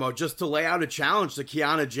a promo, just to lay out a challenge to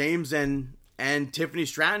Kiana James and Tiffany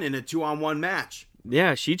Stratton in a 2-on-1 match.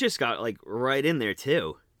 Yeah, she just got, like, right in there,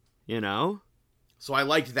 too. You know? So I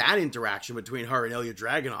liked that interaction between her and Ilya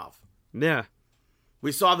Dragunov. Yeah.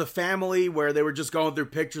 We saw the family where they were just going through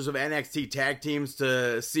pictures of NXT tag teams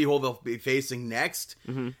to see who they'll be facing next.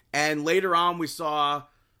 Mm-hmm. And later on, we saw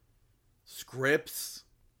scripts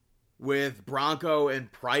with Bronco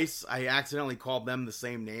and Price. I accidentally called them the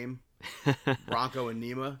same name. Bronco and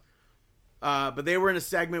Nima. But they were in a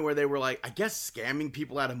segment where they were, like, I guess scamming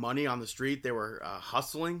people out of money on the street. They were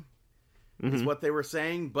hustling, is what they were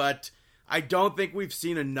saying. But I don't think we've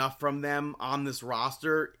seen enough from them on this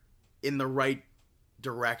roster in the right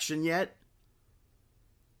direction yet.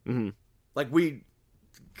 Mm-hmm. Like,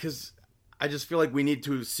 because I just feel like we need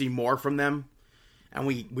to see more from them. And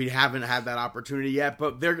we haven't had that opportunity yet.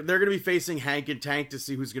 But they're going to be facing Hank and Tank to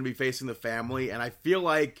see who's going to be facing the family. And I feel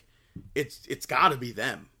like it's got to be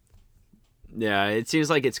them. Yeah, it seems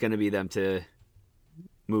like it's going to be them to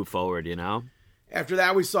move forward, you know? After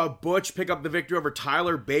that, we saw Butch pick up the victory over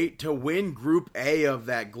Tyler Bate to win Group A of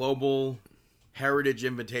that Global Heritage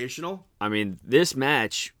Invitational. I mean, this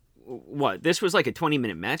match, this was like a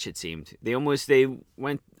 20-minute match, it seemed. They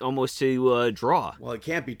went almost to a draw. Well, it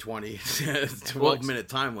can't be 20. It's a 12-minute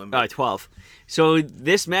time limit. 12. So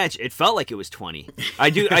this match, it felt like it was 20. I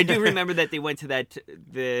do remember that they went to that,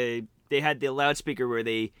 they had the loudspeaker where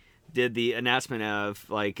they did the announcement of,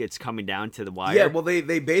 like, it's coming down to the wire. Yeah, well,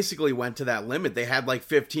 they basically went to that limit. They had, like,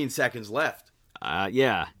 15 seconds left.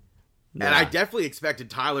 Yeah. And I definitely expected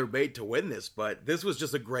Tyler Bate to win this, but this was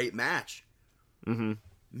just a great match. Mm-hmm.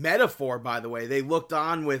 Metaphor, by the way, they looked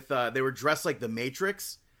on with, they were dressed like the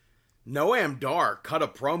Matrix. Noam Dar cut a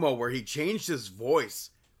promo where he changed his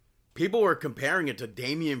voice. People were comparing it to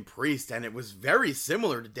Damian Priest, and it was very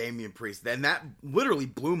similar to Damian Priest. And that literally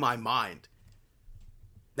blew my mind.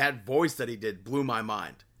 That voice that he did blew my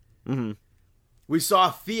mind. Mm-hmm. We saw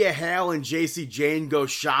Thea Hale and JC Jane go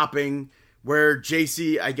shopping, where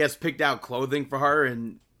JC, I guess, picked out clothing for her,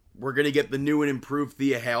 and we're going to get the new and improved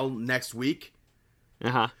Thea Hale next week.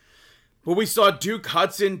 Uh-huh. But we saw Duke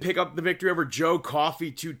Hudson pick up the victory over Joe Coffey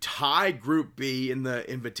to tie Group B in the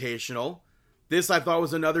Invitational. This, I thought,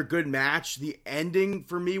 was another good match. The ending,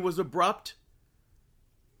 for me, was abrupt.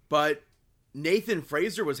 But Nathan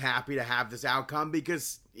Fraser was happy to have this outcome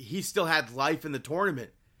because he still had life in the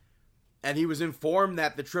tournament. And he was informed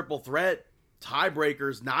that the triple threat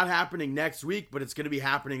tiebreaker's not happening next week, but it's going to be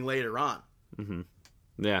happening later on. Mm-hmm.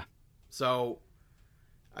 Yeah. So,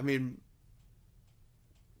 I mean,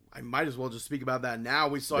 I might as well just speak about that now.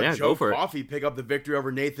 We saw Joe Coffey pick up the victory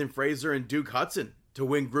over Nathan Fraser and Duke Hudson to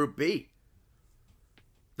win Group B.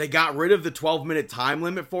 They got rid of the 12-minute time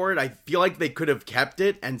limit for it. I feel like they could have kept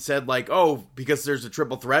it and said, like, oh, because there's a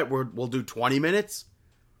triple threat, we'll do 20 minutes.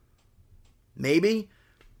 Maybe.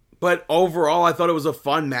 But overall, I thought it was a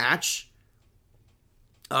fun match.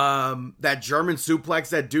 That German suplex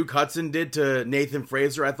that Duke Hudson did to Nathan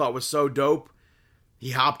Fraser, I thought was so dope.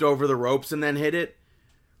 He hopped over the ropes and then hit it.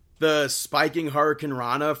 The spiking Hurricane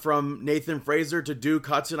Rana from Nathan Fraser to Duke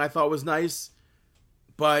Hudson, I thought was nice.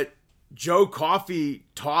 But Joe Coffey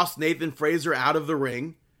tossed Nathan Fraser out of the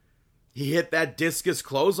ring. He hit that discus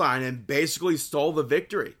clothesline and basically stole the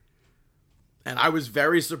victory. And I was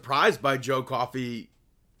very surprised by Joe Coffey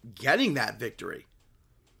getting that victory.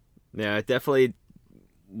 Yeah, it definitely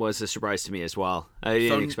was a surprise to me as well. I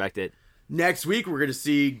didn't expect it. Next week, we're going to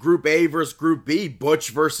see Group A versus Group B,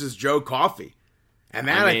 Butch versus Joe Coffey. And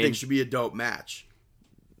that, I think, should be a dope match.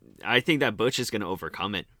 I think that Butch is going to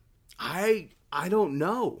overcome it. I don't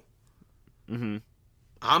know. Mm-hmm.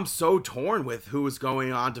 I'm so torn with who is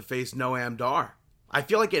going on to face Noam Dar. I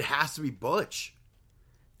feel like it has to be Butch.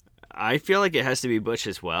 I feel like it has to be Butch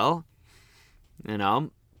as well. You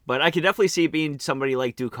know? But I could definitely see it being somebody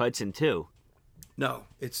like Duke Hudson, too. No,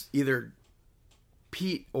 it's either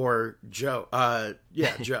Pete or Joe.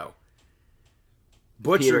 Yeah, Joe.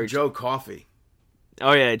 Butch or Joe Coffey.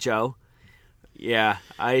 Oh, yeah, Joe. Yeah,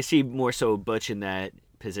 I see more so Butch in that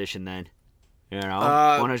position then. You know,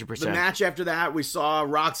 100%. The match after that, we saw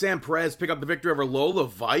Roxanne Perez pick up the victory over Lola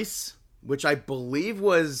Vice, which I believe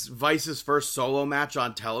was Vice's first solo match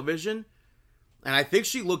on television. And I think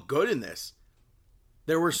she looked good in this.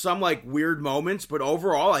 There were some, like, weird moments, but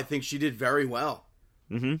overall, I think she did very well.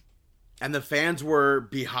 Mm-hmm. And the fans were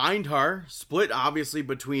behind her, split, obviously,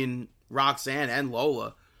 between Roxanne and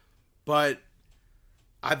Lola. But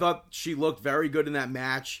I thought she looked very good in that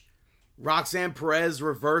match. Roxanne Perez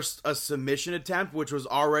reversed a submission attempt, which was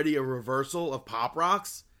already a reversal of Pop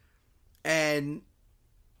Rock's, and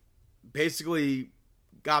basically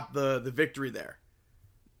got the victory there.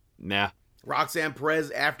 Yeah. Roxanne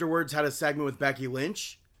Perez afterwards had a segment with Becky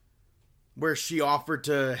Lynch where she offered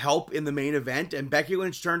to help in the main event, and Becky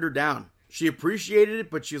Lynch turned her down. She appreciated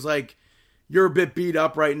it, but she's like, you're a bit beat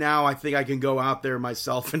up right now. I think I can go out there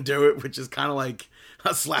myself and do it, which is kind of like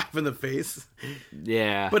a slap in the face.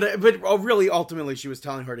 Yeah. But really, ultimately, she was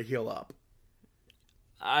telling her to heal up.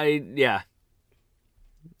 Yeah.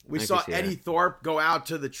 We saw Eddie Thorpe go out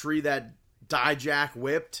to the tree that Dijak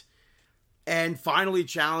whipped and finally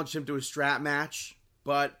challenged him to a strap match.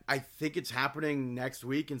 But I think it's happening next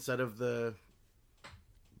week instead of the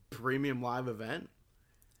premium live event.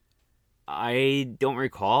 I don't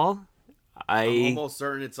recall. I'm almost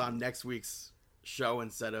certain it's on next week's show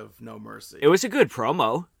instead of No Mercy. It was a good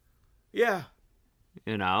promo. Yeah.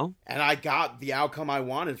 You know? And I got the outcome I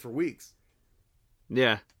wanted for weeks.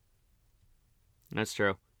 Yeah. That's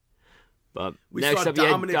true. But we next saw up,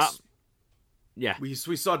 Dominic. Yeah. We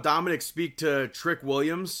saw Dominic speak to Trick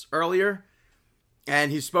Williams earlier,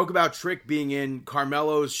 and he spoke about Trick being in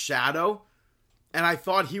Carmelo's shadow, and I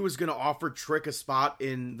thought he was going to offer Trick a spot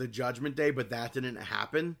in the Judgment Day, but that didn't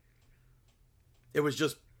happen. It was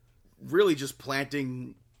just really just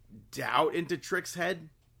planting doubt into Trick's head.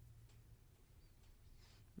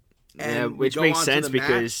 And yeah, which makes sense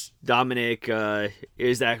because Dominic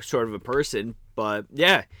is that sort of a person. But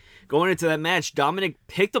yeah, going into that match, Dominic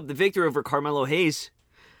picked up the victory over Carmelo Hayes.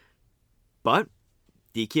 But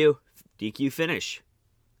DQ finish.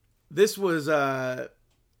 This was,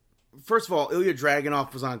 first of all, Ilya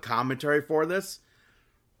Dragunov was on commentary for this.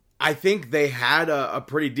 I think they had a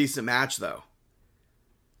pretty decent match, though.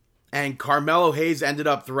 And Carmelo Hayes ended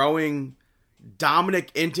up throwing Dominic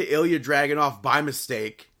into Ilya Dragunov by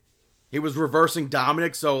mistake. He was reversing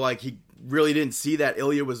Dominic, so like he really didn't see that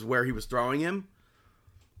Ilya was where he was throwing him.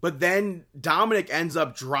 But then Dominic ends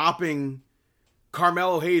up dropping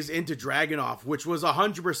Carmelo Hayes into Dragunov, which was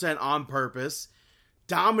 100% on purpose.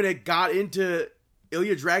 Dominic got into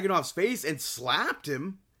Ilya Dragunov's face and slapped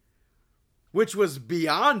him, which was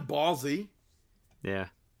beyond ballsy. Yeah.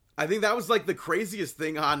 I think that was like the craziest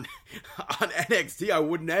thing on NXT. I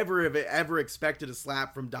would never have ever expected a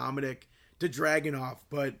slap from Dominic to Dragunov,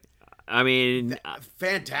 but I mean,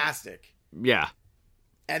 fantastic. Yeah.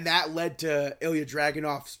 And that led to Ilya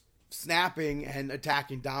Dragunov snapping and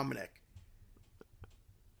attacking Dominic.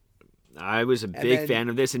 I was a big fan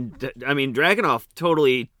of this, and I mean, Dragunov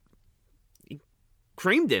totally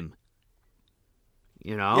creamed him.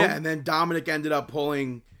 You know? Yeah, and then Dominic ended up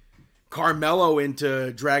pulling Carmelo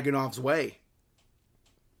into Dragunov's way.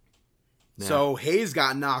 Yeah. So Hayes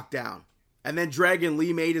got knocked down. And then Dragon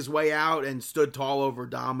Lee made his way out and stood tall over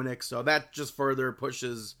Dominic. So that just further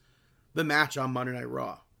pushes the match on Monday Night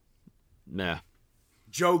Raw. Yeah.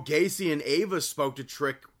 Joe Gacy and Ava spoke to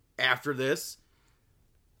Trick after this.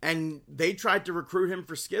 And they tried to recruit him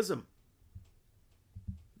for Schism.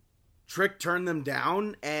 Trick turned them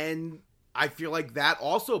down. And I feel like that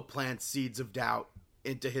also plants seeds of doubt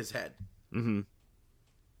into his head. Mm-hmm.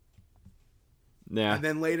 Yeah. And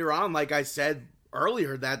then later on, like I said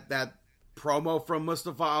earlier, that promo from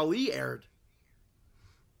Mustafa Ali aired.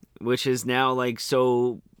 Which is now like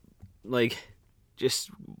so like just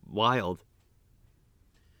wild.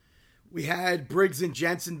 We had Briggs and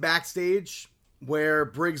Jensen backstage where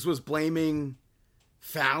Briggs was blaming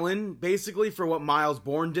Fallon basically for what Miles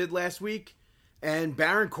Bourne did last week. And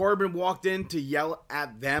Baron Corbin walked in to yell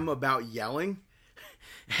at them about yelling.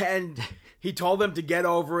 And he told them to get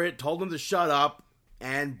over it, told them to shut up.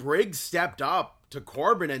 And Briggs stepped up to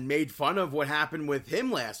Corbin and made fun of what happened with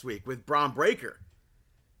him last week with Braun Breaker.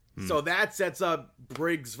 So that sets up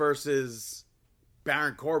Briggs versus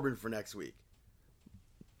Baron Corbin for next week.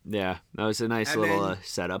 Yeah, that was a nice little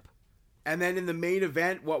setup. And then in the main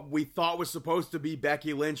event, what we thought was supposed to be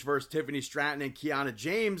Becky Lynch versus Tiffany Stratton and Kiana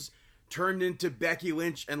James turned into Becky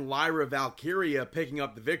Lynch and Lyra Valkyria picking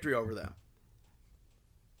up the victory over them.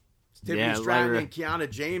 Tiffany Stratton and Kiana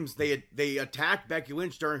James, they attacked Becky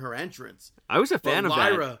Lynch during her entrance. I was a fan of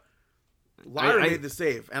that. Lyra made the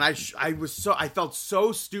save, and I felt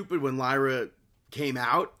so stupid when Lyra came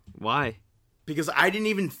out. Why? Because I didn't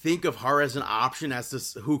even think of her as an option as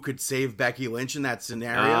to who could save Becky Lynch in that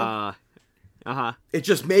scenario. It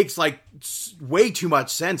just makes like way too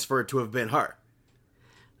much sense for it to have been her.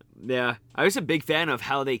 Yeah, I was a big fan of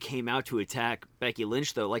how they came out to attack Becky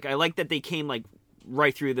Lynch, though. Like, I like that they came like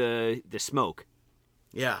right through the smoke.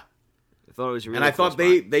 Yeah, I thought it was really. And I thought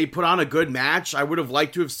they put on a good match. I would have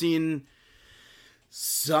liked to have seen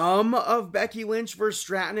some of Becky Lynch versus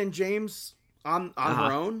Stratton and James on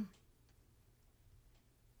her own.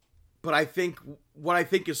 But what I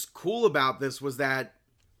think is cool about this was that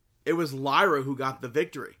it was Lyra who got the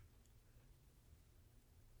victory.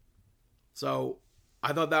 So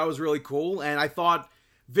I thought that was really cool. And I thought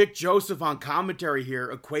Vic Joseph on commentary here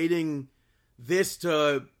equating this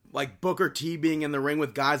to like Booker T being in the ring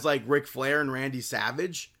with guys like Ric Flair and Randy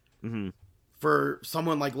Savage. Mm-hmm. For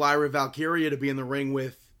someone like Lyra Valkyria to be in the ring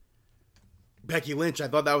with Becky Lynch, I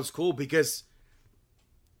thought that was cool because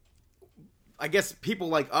I guess people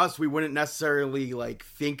like us, we wouldn't necessarily like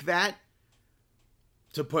think that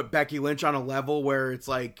to put Becky Lynch on a level where it's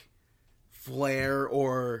like Flair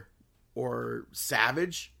or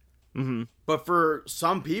Savage. Mm-hmm. But for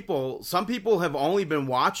some people have only been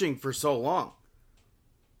watching for so long.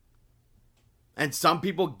 And some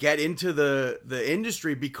people get into the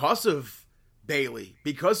industry because of Bayley,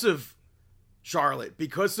 because of Charlotte,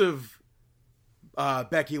 because of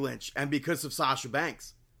Becky Lynch, and because of Sasha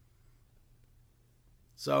Banks.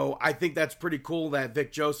 So I think that's pretty cool that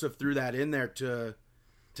Vic Joseph threw that in there to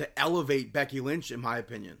elevate Becky Lynch, in my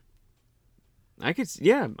opinion. I could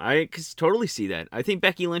totally see that. I think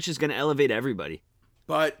Becky Lynch is going to elevate everybody.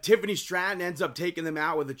 But Tiffany Stratton ends up taking them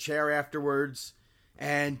out with a chair afterwards,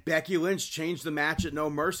 and Becky Lynch changed the match at No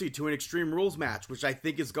Mercy to an Extreme Rules match, which I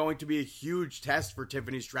think is going to be a huge test for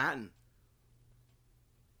Tiffany Stratton.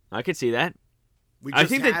 I could see that. We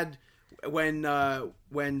just had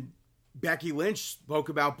when Becky Lynch spoke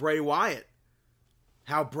about Bray Wyatt,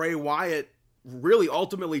 how Bray Wyatt really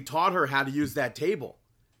ultimately taught her how to use that table.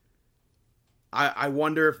 I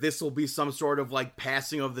wonder if this will be some sort of like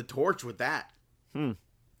passing of the torch with that.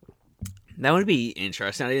 That would be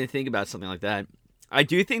interesting. I didn't think about something like that. I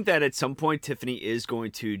do think that at some point Tiffany is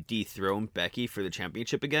going to dethrone Becky for the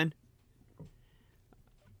championship again.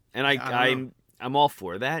 And I'm all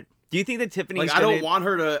for that. Do you think that Tiffany's like, I don't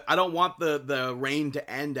want the reign to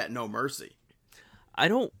end at No Mercy. I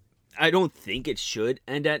don't think it should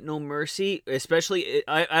end at No Mercy, especially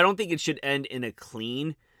I don't think it should end in a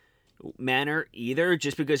clean manner either,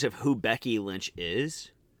 just because of who Becky Lynch is.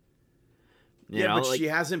 But she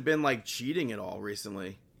hasn't been like cheating at all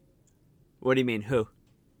recently. What do you mean, who?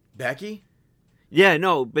 Becky? Yeah,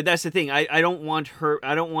 no, but that's the thing. I don't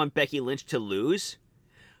want Becky Lynch to lose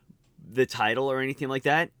the title or anything like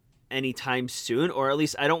that anytime soon, or at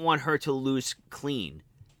least I don't want her to lose clean.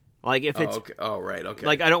 Like if it's okay.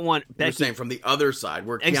 Like I don't want Becky. You're saying from the other side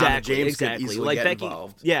where Kiana James could easily get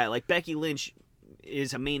involved. Yeah, like Becky Lynch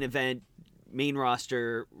is a main event, main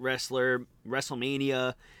roster wrestler,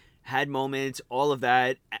 WrestleMania, had moments, all of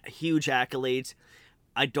that, huge accolades.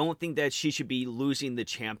 I don't think that she should be losing the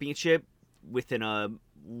championship within a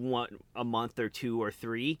month or 2 or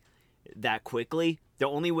 3 that quickly. The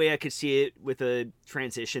only way I could see it with a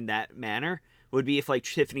transition that manner would be if like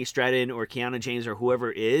Tiffany Stratton or Kiana James or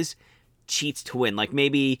whoever is cheats to win. Like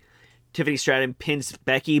maybe Tiffany Stratton pins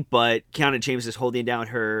Becky, but Kiana James is holding down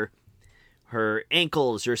her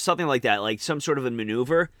ankles or something like that, like some sort of a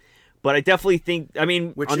maneuver. But I definitely think,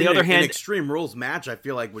 which on the other hand, an Extreme Rules match I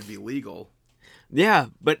feel like would be legal. Yeah,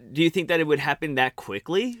 but do you think that it would happen that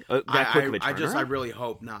quickly? I really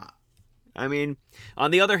hope not. On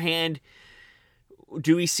the other hand,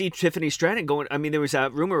 do we see Tiffany Stratton going? There was a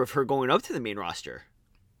rumor of her going up to the main roster.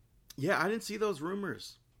 Yeah, I didn't see those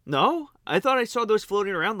rumors. No? I thought I saw those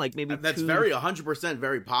floating around like maybe That's 100%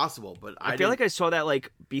 very possible, but I feel like I saw that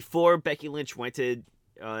like before Becky Lynch went to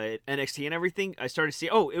NXT and everything. I started to see,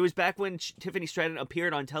 it was back when Tiffany Stratton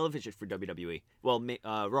appeared on television for WWE. Well,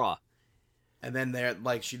 Raw. And then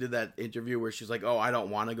she did that interview where she's like, I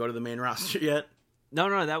don't want to go to the main roster yet.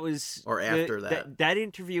 No, that was... Or after that. That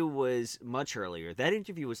interview was much earlier. That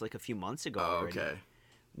interview was like a few months ago already. Okay.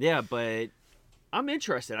 Yeah, but I'm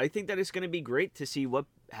interested. I think that it's going to be great to see what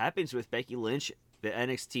happens with Becky Lynch, the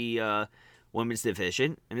NXT women's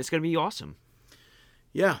division, and it's going to be awesome.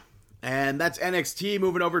 Yeah, and that's NXT.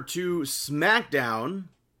 Moving over to SmackDown.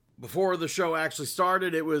 Before the show actually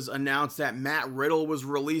started, it was announced that Matt Riddle was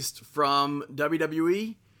released from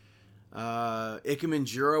WWE. Ikemen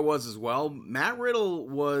Jiro was as well. Matt Riddle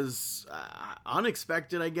was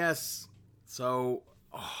unexpected, I guess. So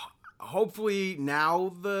hopefully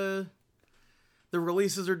now the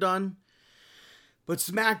releases are done. But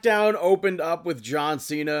SmackDown opened up with John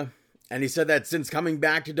Cena, and he said that since coming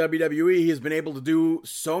back to WWE, he has been able to do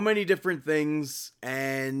so many different things,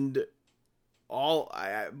 and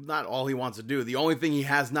not all he wants to do. The only thing he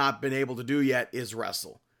has not been able to do yet is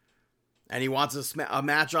wrestle. And he wants a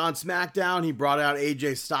match on SmackDown. He brought out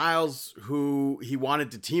AJ Styles, who he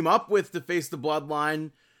wanted to team up with to face the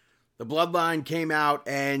Bloodline. The Bloodline came out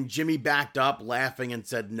and Jimmy backed up laughing and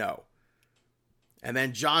said no. And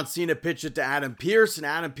then John Cena pitched it to Adam Pearce, and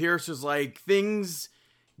Adam Pearce was like, things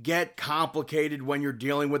get complicated when you're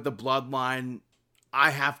dealing with the Bloodline. I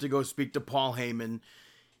have to go speak to Paul Heyman.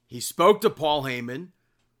 He spoke to Paul Heyman.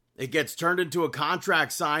 It gets turned into a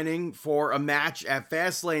contract signing for a match at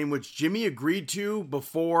Fastlane, which Jimmy agreed to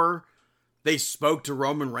before they spoke to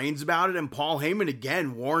Roman Reigns about it. And Paul Heyman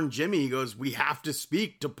again warned Jimmy. He goes, we have to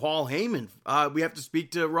speak to Paul Heyman. We have to speak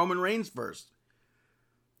to Roman Reigns first.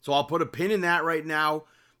 So I'll put a pin in that right now.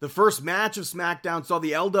 The first match of SmackDown saw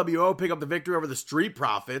the LWO pick up the victory over the Street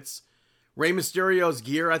Profits. Rey Mysterio's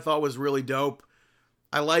gear I thought was really dope.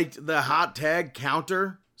 I liked the hot tag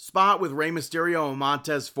counter spot with Rey Mysterio and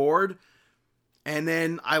Montez Ford. And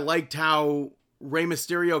then I liked how Rey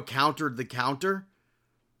Mysterio countered the counter.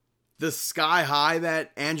 The sky high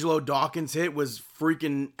that Angelo Dawkins hit was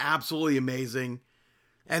freaking absolutely amazing.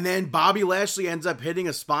 And then Bobby Lashley ends up hitting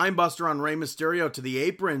a spine buster on Rey Mysterio to the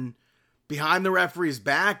apron behind the referee's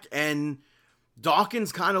back. And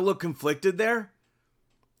Dawkins kind of looked conflicted there.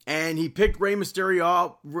 And he picked Rey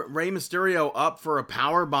Mysterio up for a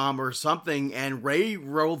power bomb or something, and Rey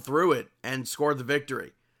rolled through it and scored the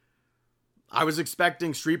victory. I was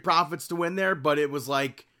expecting Street Profits to win there, but it was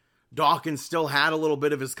like Dawkins still had a little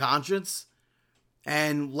bit of his conscience.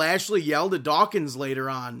 And Lashley yelled at Dawkins later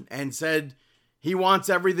on and said he wants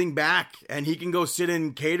everything back and he can go sit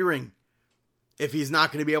in catering if he's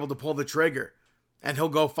not going to be able to pull the trigger. And he'll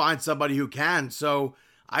go find somebody who can. So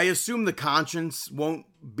I assume the conscience won't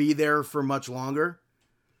be there for much longer.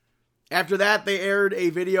 After that, they aired a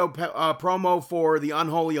video promo for the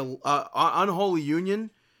Unholy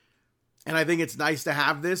Union. And I think it's nice to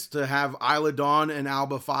have this, to have Isla Dawn and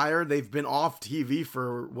Alba Fire. They've been off TV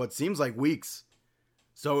for what seems like weeks.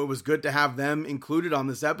 So it was good to have them included on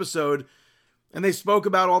this episode. And they spoke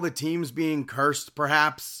about all the teams being cursed,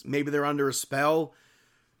 perhaps. Maybe they're under a spell.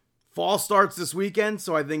 Fall starts this weekend,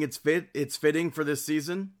 so I think it's fitting for this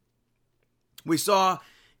season. We saw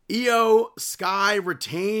Io Sky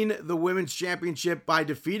retain the Women's Championship by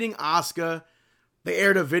defeating Asuka. They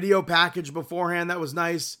aired a video package beforehand. That was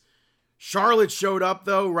nice. Charlotte showed up,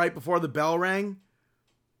 though, right before the bell rang.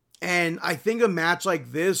 And I think a match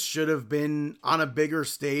like this should have been on a bigger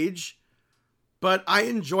stage. But I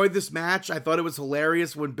enjoyed this match. I thought it was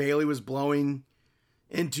hilarious when Bayley was blowing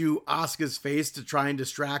into Asuka's face to try and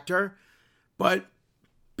distract her. But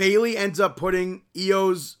Bayley ends up putting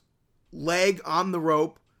Io's leg on the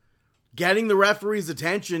rope, getting the referee's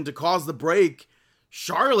attention to cause the break.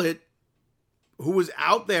 Charlotte, who was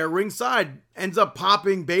out there ringside, ends up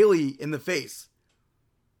popping Bayley in the face.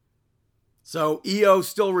 So Io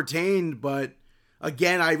still retained, but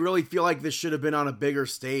again, I really feel like this should have been on a bigger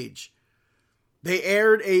stage. They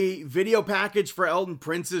aired a video package for Elton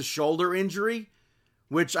Prince's shoulder injury,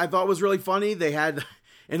 which I thought was really funny. They had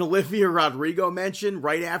an Olivia Rodrigo mention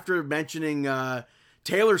right after mentioning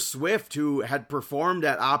Taylor Swift, who had performed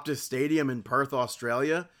at Optus Stadium in Perth,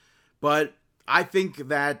 Australia. But I think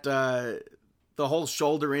that the whole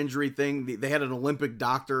shoulder injury thing, they had an Olympic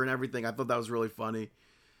doctor and everything. I thought that was really funny.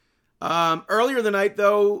 Earlier the night,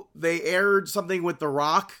 though, they aired something with The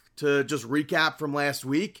Rock to just recap from last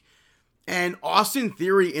week. And Austin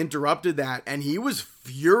Theory interrupted that, and he was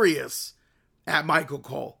furious at Michael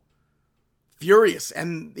Cole. Furious.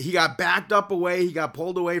 And he got backed up away. He got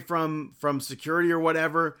pulled away from security or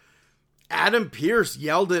whatever. Adam Pearce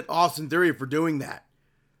yelled at Austin Theory for doing that.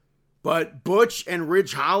 But Butch and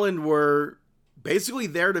Ridge Holland were basically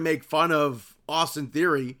there to make fun of Austin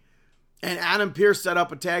Theory. And Adam Pearce set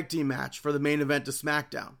up a tag team match for the main event of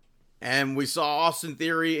SmackDown. And we saw Austin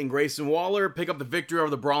Theory and Grayson Waller pick up the victory over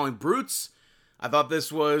the Brawling Brutes. I thought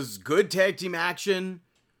this was good tag team action.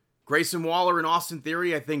 Grayson Waller and Austin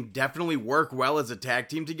Theory, I think, definitely work well as a tag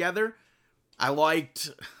team together. I liked,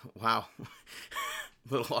 wow,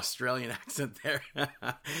 little Australian accent there.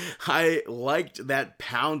 I liked that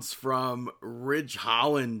pounce from Ridge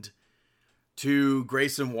Holland to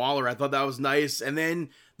Grayson Waller. I thought that was nice. And then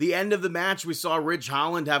the end of the match, we saw Ridge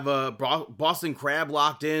Holland have a Boston Crab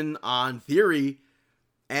locked in on Theory.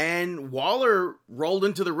 And Waller rolled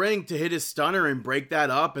into the ring to hit his stunner and break that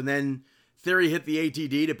up. And then Theory hit the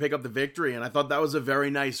ATD to pick up the victory. And I thought that was a very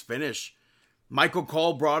nice finish. Michael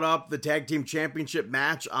Cole brought up the Tag Team Championship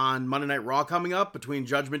match on Monday Night Raw coming up between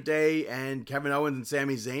Judgment Day and Kevin Owens and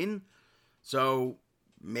Sami Zayn. So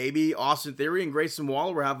maybe Austin Theory and Grayson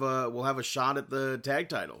Waller will have a shot at the tag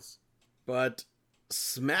titles. But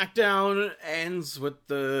SmackDown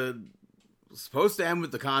supposed to end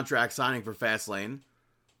with the contract signing for Fastlane.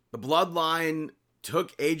 The Bloodline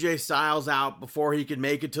took AJ Styles out before he could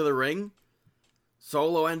make it to the ring.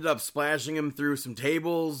 Solo ended up splashing him through some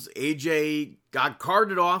tables. AJ got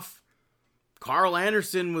carted off. Carl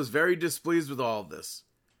Anderson was very displeased with all of this.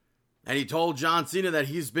 And he told John Cena that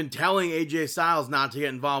he's been telling AJ Styles not to get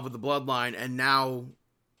involved with the Bloodline, and now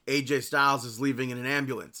AJ Styles is leaving in an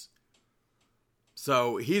ambulance.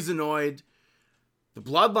 So he's annoyed. The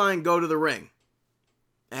Bloodline go to the ring.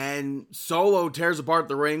 And Solo tears apart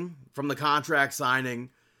the ring from the contract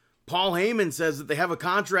signing. Paul Heyman says that they have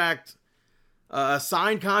a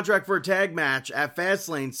signed contract for a tag match at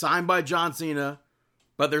Fastlane, signed by John Cena,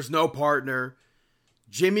 but there's no partner.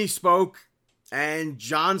 Jimmy spoke, and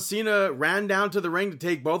John Cena ran down to the ring to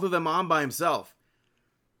take both of them on by himself.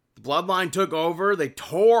 The Bloodline took over. They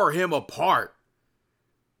tore him apart.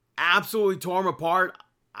 Absolutely tore him apart.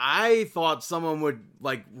 I thought someone would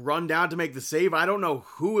run down to make the save. I don't know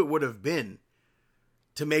who it would have been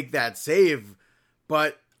to make that save,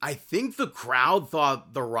 but I think the crowd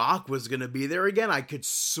thought The Rock was going to be there again. I could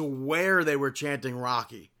swear they were chanting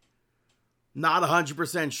Rocky. Not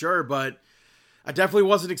 100% sure, but I definitely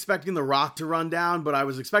wasn't expecting The Rock to run down, but I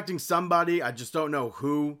was expecting somebody. I just don't know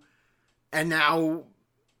who. And now,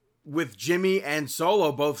 with Jimmy and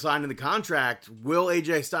Solo both signing the contract, will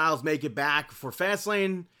AJ Styles make it back for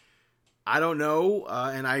Fastlane? I don't know.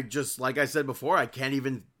 And I just, like I said before, I can't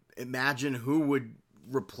even imagine who would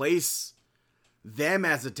replace them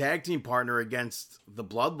as a tag team partner against the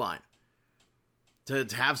Bloodline. To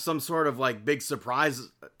have some sort of big surprise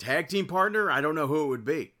tag team partner, I don't know who it would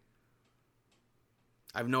be.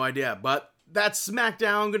 I have no idea. But that's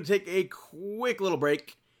SmackDown. I'm going to take a quick little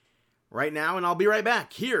break right now, and I'll be right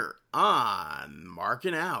back here on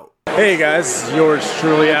Markin Out. Hey guys, yours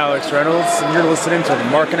truly, Alex Reynolds, and you're listening to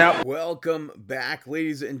Markin Out. Welcome back,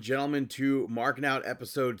 ladies and gentlemen, to Markin Out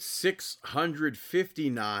episode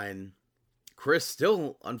 659. Chris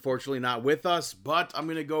still, unfortunately, not with us, but I'm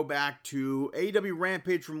going to go back to AEW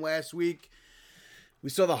Rampage from last week. We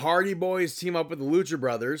saw the Hardy Boys team up with the Lucha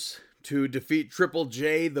Brothers to defeat Triple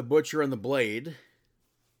J, the Butcher, and the Blade.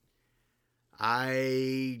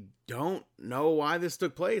 I don't know why this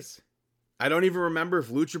took place. I don't even remember if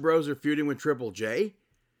Lucha Bros are feuding with Triple J.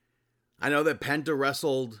 I know that Penta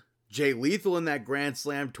wrestled Jay Lethal in that Grand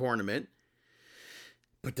Slam tournament.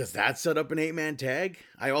 But does that set up an 8-man tag?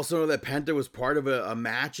 I also know that Penta was part of a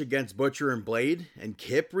match against Butcher and Blade and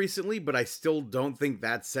Kip recently, but I still don't think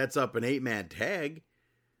that sets up an 8-man tag.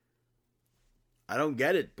 I don't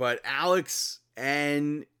get it. But Alex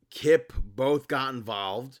and Kip both got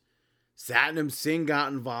involved. Satnam Singh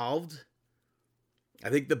got involved.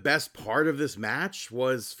 I think the best part of this match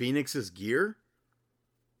was Phoenix's gear.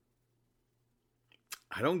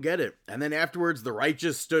 I don't get it. And then afterwards, the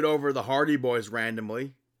Righteous stood over the Hardy Boys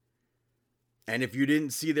randomly. And if you didn't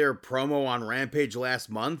see their promo on Rampage last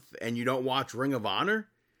month and you don't watch Ring of Honor,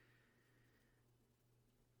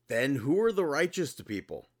 then who are the Righteous to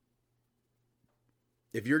people?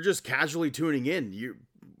 If you're just casually tuning in,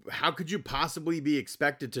 how could you possibly be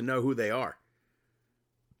expected to know who they are?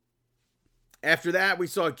 After that, we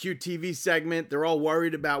saw a QTV segment. They're all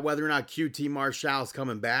worried about whether or not QT Marshall's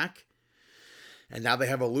coming back. And now they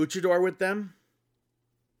have a luchador with them.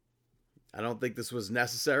 I don't think this was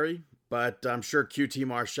necessary, but I'm sure QT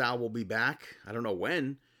Marshall will be back. I don't know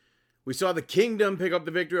when. We saw the Kingdom pick up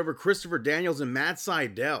the victory over Christopher Daniels and Matt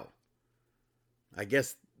Sydal. I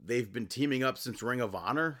guess they've been teaming up since Ring of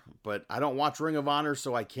Honor, but I don't watch Ring of Honor,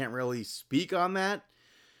 so I can't really speak on that.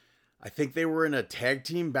 I think they were in a tag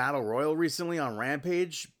team battle royal recently on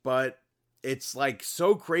Rampage, but it's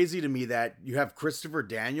so crazy to me that you have Christopher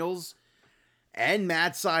Daniels and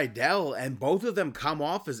Matt Sydal, and both of them come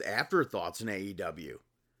off as afterthoughts in AEW.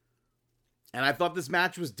 And I thought this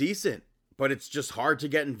match was decent, but it's just hard to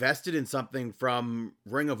get invested in something from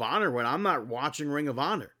Ring of Honor when I'm not watching Ring of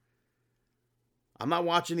Honor. I'm not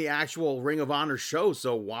watching the actual Ring of Honor show,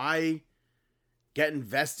 so why get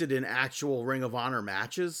invested in actual Ring of Honor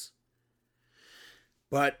matches?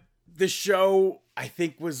 But this show, I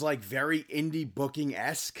think, was very indie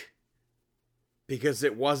booking-esque because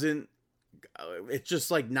it wasn't. It's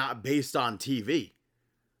just not based on TV.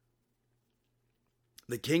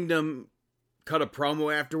 The Kingdom cut a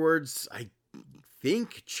promo afterwards, I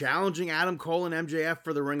think challenging Adam Cole and MJF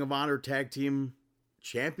for the Ring of Honor Tag Team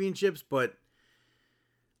Championships, but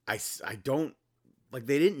I don't,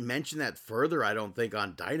 they didn't mention that further, I don't think,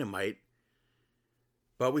 on Dynamite.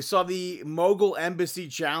 But we saw the Mogul Embassy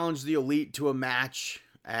challenge the Elite to a match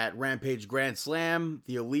at Rampage Grand Slam.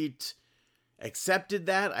 The Elite accepted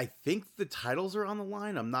that. I think the titles are on the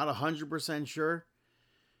line. I'm not 100% sure.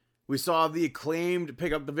 We saw the Acclaimed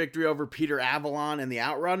pick up the victory over Peter Avalon and the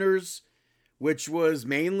Outrunners, which was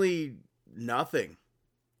mainly nothing.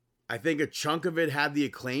 I think a chunk of it had the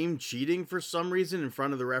Acclaim cheating for some reason in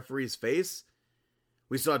front of the referee's face.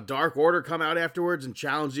 We saw Dark Order come out afterwards and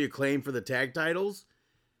challenge the Acclaim for the tag titles,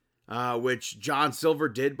 which John Silver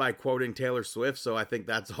did by quoting Taylor Swift, so I think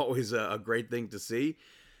that's always a great thing to see.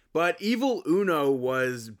 But Evil Uno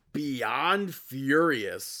was beyond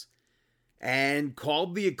furious and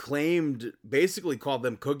called the Acclaimed, basically called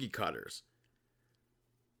them cookie cutters.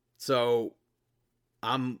 So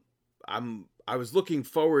I was looking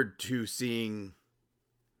forward to seeing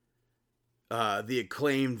the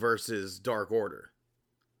Acclaimed versus Dark Order.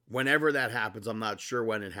 Whenever that happens, I'm not sure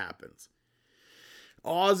when it happens.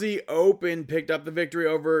 Aussie Open picked up the victory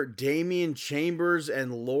over Damian Chambers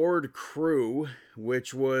and Lord Crew,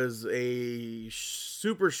 which was a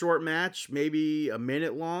super short match, maybe a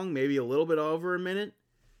minute long, maybe a little bit over a minute.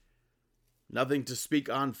 Nothing to speak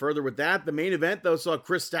on further with that. The main event, though, saw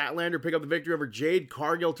Chris Statlander pick up the victory over Jade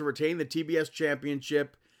Cargill to retain the TBS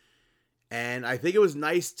Championship. And I think it was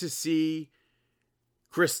nice to see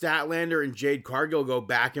Chris Statlander and Jade Cargill go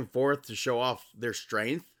back and forth to show off their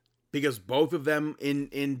strength, because both of them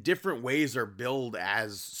in different ways are billed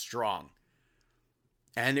as strong.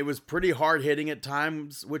 And it was pretty hard hitting at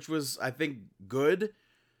times, which was, I think, good.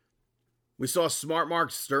 We saw Smart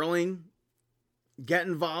Mark Sterling get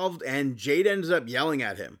involved, and Jade ends up yelling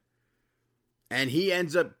at him. And he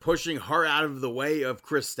ends up pushing her out of the way of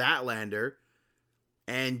Chris Statlander.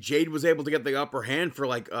 And Jade was able to get the upper hand for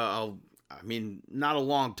not a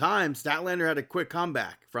long time. Statlander had a quick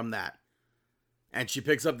comeback from that. And she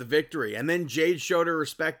picks up the victory. And then Jade showed her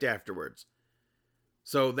respect afterwards.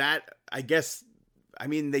 So that,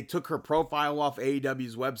 they took her profile off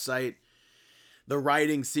AEW's website. The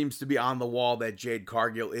writing seems to be on the wall that Jade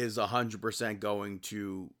Cargill is 100% going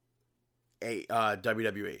to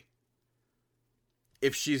WWE.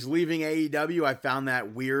 If she's leaving AEW, I found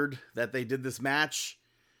that weird that they did this match.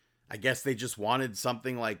 I guess they just wanted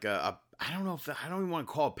something like I don't even want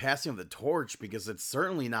to call it passing of the torch, because it's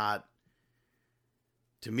certainly not.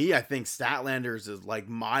 To me, I think Statlander's is like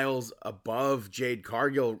miles above Jade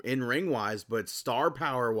Cargill in ring wise, but star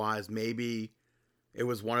power wise, maybe it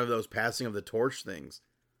was one of those passing of the torch things.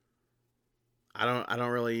 I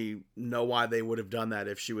don't really know why they would have done that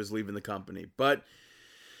if she was leaving the company. But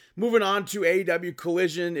moving on to AEW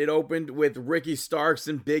Collision, it opened with Ricky Starks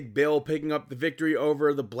and Big Bill picking up the victory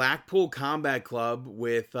over the Blackpool Combat Club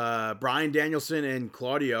with Bryan Danielson and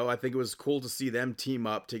Claudio. I think it was cool to see them team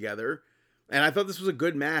up together. And I thought this was a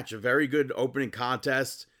good match, a very good opening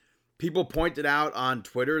contest. People pointed out on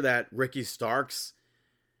Twitter that Ricky Starks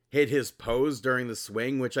hit his pose during the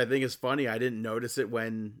swing, which I think is funny. I didn't notice it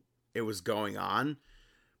when it was going on.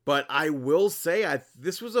 But I will say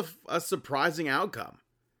this was a surprising outcome.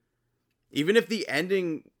 Even if the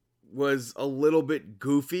ending was a little bit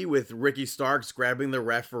goofy with Ricky Starks grabbing the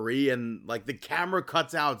referee and like the camera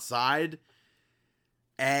cuts outside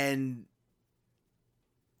and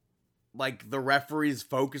like the referee's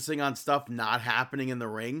focusing on stuff not happening in the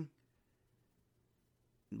ring.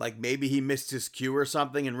 Like maybe he missed his cue or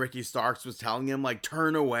something and Ricky Starks was telling him like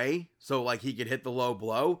turn away so like he could hit the low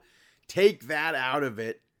blow. Take that out of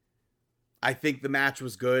it. I think the match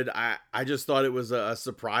was good. I just thought it was a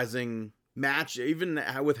surprising match. Even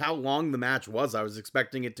with how long the match was, I was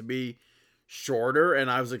expecting it to be shorter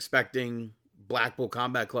and I was expecting Blackpool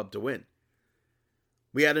Combat Club to win.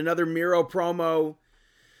 We had another Miro promo.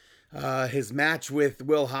 His match with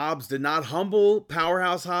Will Hobbs did not humble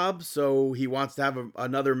Powerhouse Hobbs, so he wants to have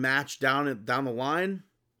another match down the line.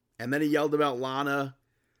 And then he yelled about Lana.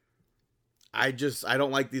 I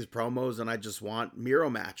don't like these promos, and I just want Miro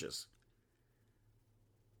matches.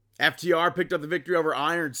 FTR picked up the victory over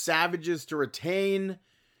Iron Savages to retain.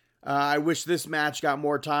 I wish this match got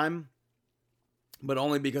more time, but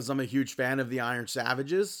only because I'm a huge fan of the Iron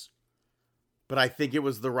Savages. But I think it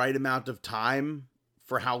was the right amount of time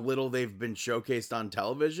for how little they've been showcased on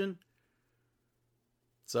television.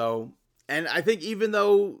 So, and I think even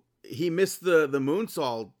though he missed the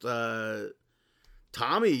moonsault,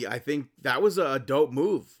 Tommy, I think that was a dope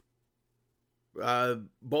move.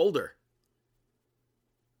 Boulder.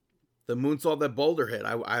 The moonsault that Boulder hit.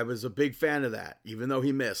 I was a big fan of that, even though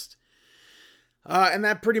he missed. And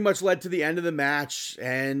that pretty much led to the end of the match.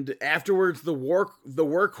 And afterwards, the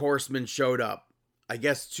Workhorsemen showed up, I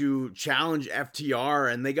guess, to challenge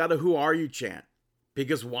FTR, and they got a "Who are you" chant.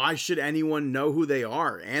 Because why should anyone know who they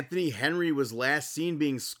are? Anthony Henry was last seen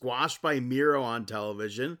being squashed by Miro on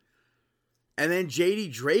television. And then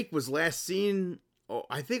JD Drake was last seen,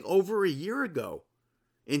 I think, over a year ago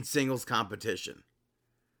in singles competition.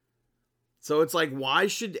 So it's like, why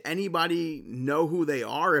should anybody know who they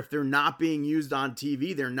are if they're not being used on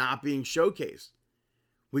TV? They're not being showcased.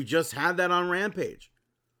 We just had that on Rampage.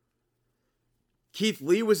 Keith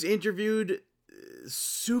Lee was interviewed,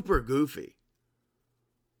 super goofy.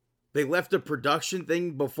 They left a production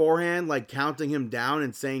thing beforehand, like counting him down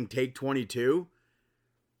and saying take 22.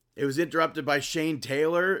 It was interrupted by Shane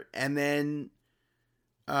Taylor, and then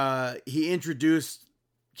he introduced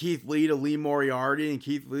Keith Lee to Lee Moriarty, and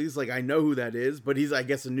Keith Lee's like, I know who that is, but he's, I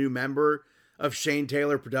guess, a new member of Shane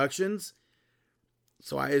Taylor Productions.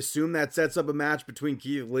 So I assume that sets up a match between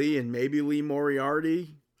Keith Lee and maybe Lee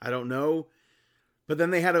Moriarty. I don't know. But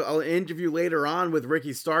then they had an interview later on with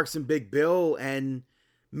Ricky Starks and Big Bill, and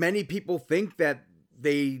many people think that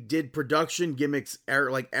they did production gimmicks,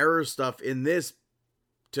 error stuff in this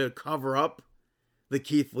to cover up the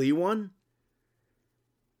Keith Lee one.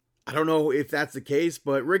 I don't know if that's the case,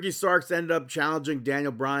 but Ricky Starks ended up challenging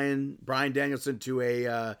Brian Danielson to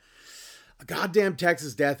a goddamn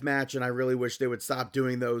Texas death match, and I really wish they would stop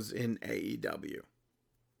doing those in AEW.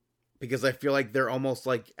 Because I feel like they're almost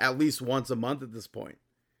like at least once a month at this point.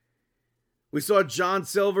 We saw John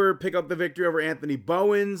Silver pick up the victory over Anthony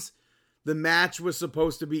Bowens. The match was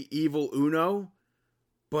supposed to be Evil Uno,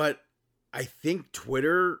 but I think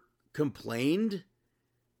Twitter complained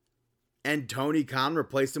and Tony Khan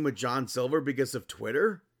replaced him with John Silver because of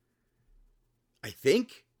Twitter. I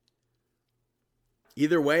think.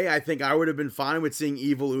 Either way, I think I would have been fine with seeing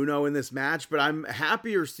Evil Uno in this match, but I'm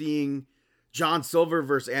happier seeing John Silver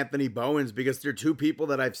versus Anthony Bowens because they're two people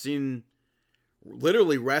that I've seen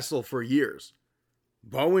literally wrestle for years.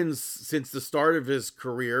 Bowens since the start of his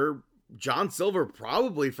career, John Silver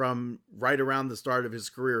probably from right around the start of his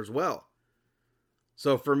career as well.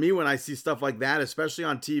 So for me, when I see stuff like that, especially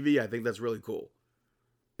on TV, I think that's really cool.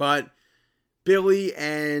 But Billy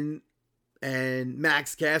and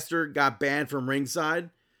Max Caster got banned from ringside.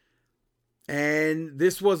 And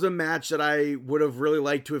this was a match that I would have really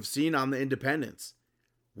liked to have seen on the Independents.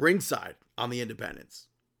 Ringside on the Independents.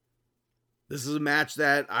 This is a match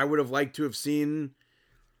that I would have liked to have seen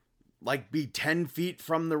be 10 feet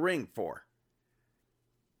from the ring for.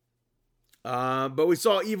 But we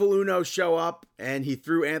saw Evil Uno show up and he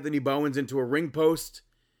threw Anthony Bowens into a ring post.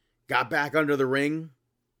 Got back under the ring.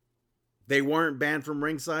 They weren't banned from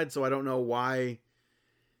ringside, so I don't know why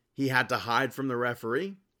he had to hide from the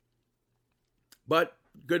referee. But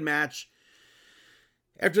good match.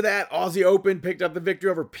 After that, Aussie Open picked up the victory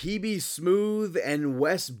over PB Smooth and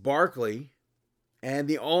Wes Barkley. And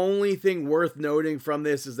the only thing worth noting from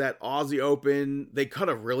this is that Aussie Open, they cut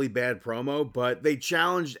a really bad promo, but they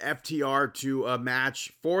challenged FTR to a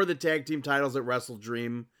match for the tag team titles at Wrestle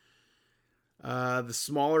Dream. The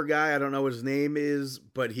smaller guy, I don't know what his name is,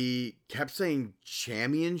 but he kept saying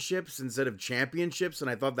championships instead of championships. And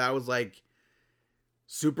I thought that was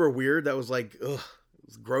super weird. That was ugh, it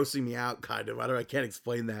was grossing me out kind of. I can't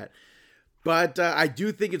explain that. But I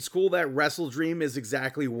do think it's cool that Wrestle Dream is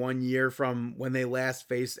exactly 1 year from when they last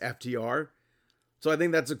faced FTR. So I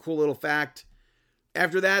think that's a cool little fact.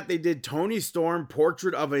 After that, they did Tony Storm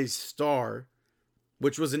Portrait of a Star,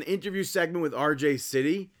 which was an interview segment with RJ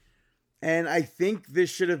City. And I think this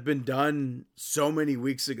should have been done so many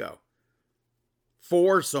weeks ago.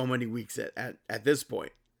 For so many weeks at this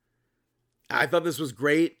point. I thought this was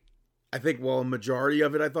great. I think, a majority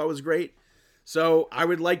of it I thought was great. So I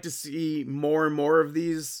would like to see more and more of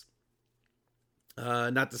these.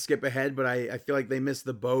 Not to skip ahead, but I feel like they missed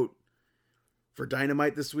the boat for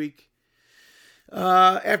Dynamite this week.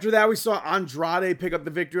 After that, we saw Andrade pick up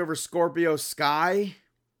the victory over Scorpio Sky.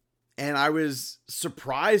 And I was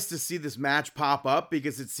surprised to see this match pop up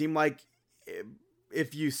because it seemed like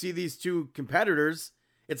if you see these two competitors,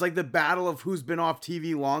 it's like the battle of who's been off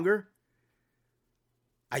TV longer.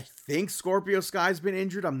 I think Scorpio Sky's been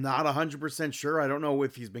injured. I'm not 100% sure. I don't know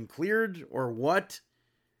if he's been cleared or what,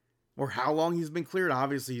 or how long he's been cleared.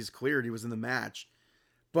 Obviously, he's cleared. He was in the match.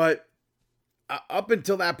 But up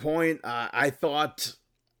until that point, I thought,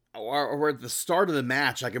 or at the start of the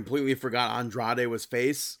match, I completely forgot Andrade was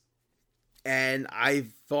face. And I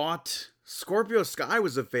thought Scorpio Sky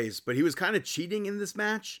was a face, but he was kind of cheating in this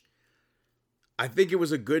match. I think it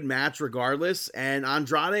was a good match regardless. And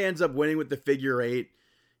Andrade ends up winning with the figure 8.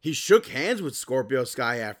 He shook hands with Scorpio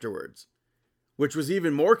Sky afterwards, which was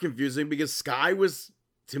even more confusing because Sky was,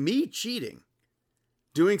 to me, cheating,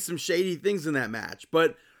 doing some shady things in that match.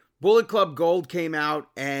 But Bullet Club Gold came out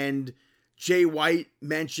and Jay White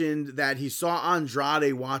mentioned that he saw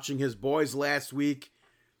Andrade watching his boys last week,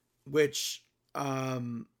 which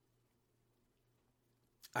I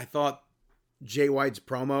thought Jay White's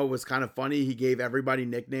promo was kind of funny. He gave everybody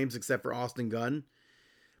nicknames except for Austin Gunn.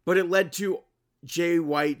 But it led to Jay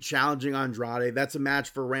White challenging Andrade. That's a match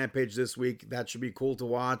for Rampage this week. That should be cool to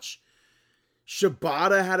watch.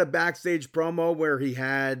 Shibata had a backstage promo where he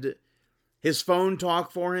had his phone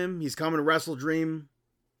talk for him. He's coming to Wrestle Dream.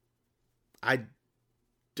 I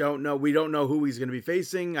don't know. We don't know who he's going to be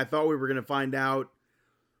facing. I thought we were going to find out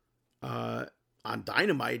on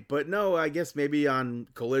Dynamite, but no, I guess maybe on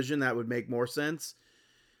Collision that would make more sense.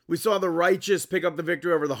 We saw the Righteous pick up the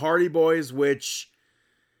victory over the Hardy Boys, which,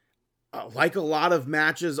 like a lot of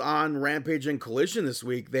matches on Rampage and Collision this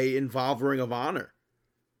week, they involve Ring of Honor.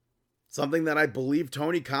 Something that I believe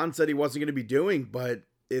Tony Khan said he wasn't going to be doing, but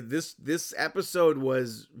this episode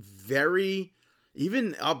was very,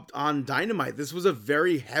 even up on Dynamite, this was a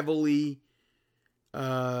very heavily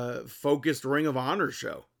focused Ring of Honor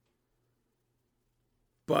show.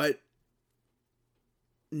 But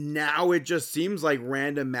now it just seems like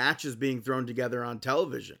random matches being thrown together on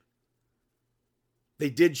television. They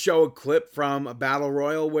did show a clip from a Battle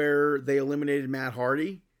Royal where they eliminated Matt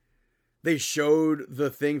Hardy. They showed the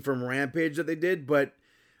thing from Rampage that they did, but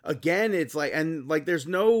again, it's like, and like, there's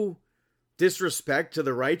no disrespect to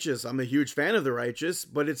the Righteous. I'm a huge fan of the Righteous,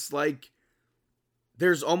 but it's like,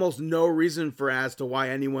 there's almost no reason for as to why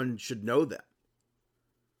anyone should know them.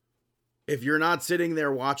 If you're not sitting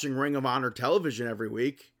there watching Ring of Honor television every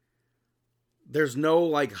week, there's no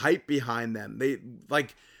like hype behind them. They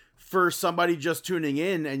like, for somebody just tuning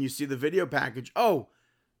in and you see the video package, oh,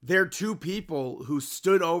 they're two people who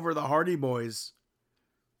stood over the Hardy Boys,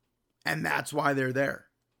 and that's why they're there.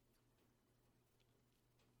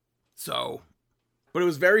 So, but it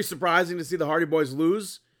was very surprising to see the Hardy Boys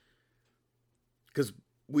lose, because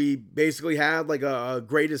we basically had like a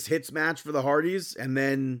greatest hits match for the Hardys, and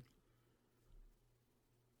then,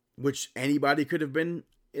 which anybody could have been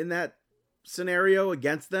in that scenario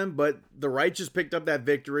against them, but the Righteous picked up that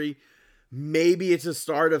victory. Maybe it's a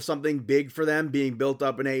start of something big for them being built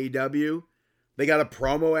up in AEW. They got a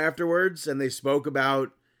promo afterwards, and they spoke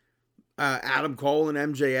about Adam Cole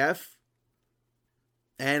and MJF.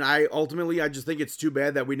 And I just think it's too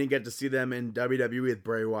bad that we didn't get to see them in WWE with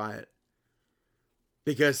Bray Wyatt.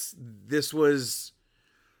 Because this was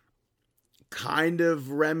kind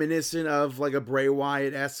of reminiscent of like a Bray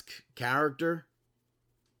Wyatt-esque character.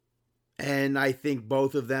 And I think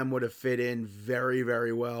both of them would have fit in very,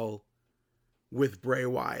 very well with Bray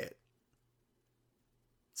Wyatt.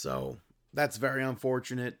 So that's very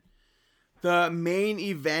unfortunate. The main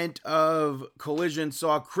event of Collision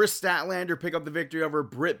saw Chris Statlander pick up the victory over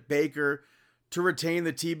Britt Baker to retain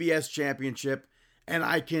the TBS championship. And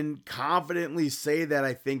I can confidently say that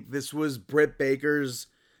I think this was Britt Baker's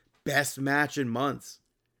best match in months.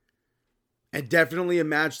 And definitely a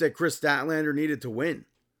match that Chris Statlander needed to win.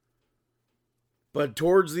 But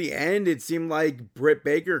towards the end, it seemed like Britt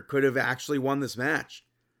Baker could have actually won this match.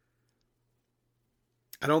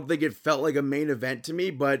 I don't think it felt like a main event to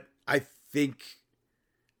me, but I think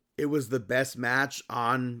it was the best match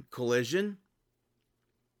on Collision.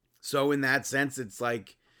 So in that sense, it's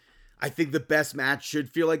like, I think the best match should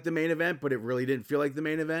feel like the main event, but it really didn't feel like the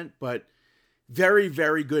main event. But very,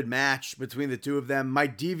 very good match between the two of them. My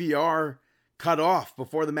DVR cut off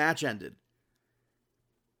before the match ended.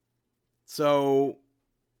 So,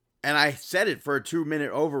 and I set it for a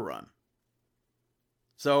 2-minute overrun.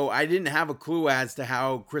 So I didn't have a clue as to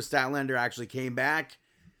how Chris Statlander actually came back.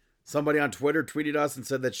 Somebody on Twitter tweeted us and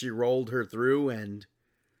said that she rolled her through, and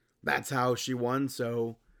that's how she won.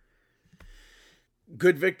 So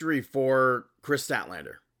good victory for Chris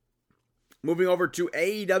Statlander. Moving over to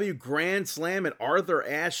AEW Grand Slam at Arthur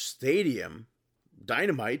Ashe Stadium,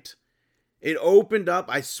 Dynamite. It opened up,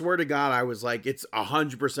 I swear to God, I was like, it's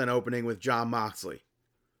 100% opening with Jon Moxley.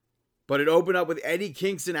 But it opened up with Eddie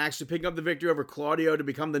Kingston actually picking up the victory over Claudio to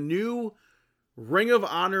become the new Ring of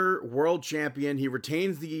Honor World Champion. He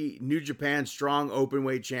retains the New Japan Strong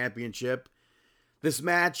Openweight Championship. This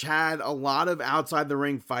match had a lot of outside the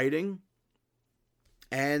ring fighting.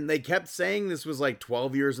 And they kept saying this was like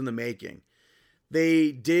 12 years in the making.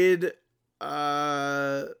 They did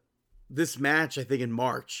this match, I think, in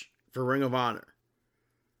March for Ring of Honor.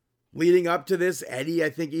 Leading up to this, Eddie, I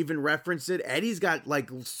think, even referenced it. Eddie's got like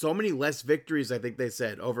so many less victories, I think they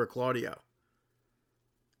said, over Claudio.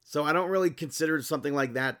 So I don't really consider something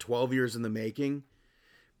like that 12 years in the making.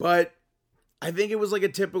 But I think it was like a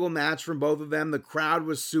typical match from both of them. The crowd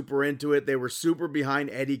was super into it. They were super behind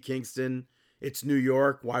Eddie Kingston. It's New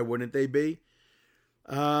York. Why wouldn't they be?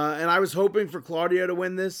 And I was hoping for Claudio to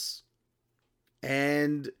win this.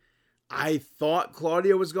 And I thought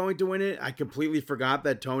Claudio was going to win it. I completely forgot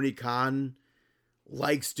that Tony Khan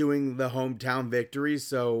likes doing the hometown victories.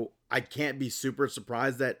 So I can't be super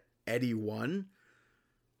surprised that Eddie won.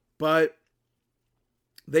 But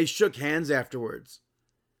they shook hands afterwards.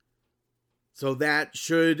 So that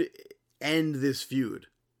should end this feud.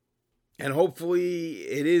 And hopefully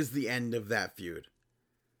it is the end of that feud.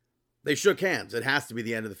 They shook hands. It has to be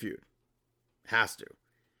the end of the feud. Has to.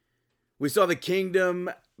 We saw the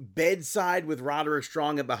Kingdom bedside with Roderick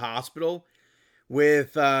Strong at the hospital.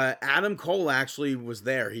 With Adam Cole actually was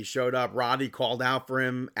there. He showed up. Roddy called out for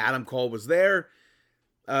him. Adam Cole was there.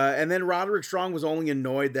 And then Roderick Strong was only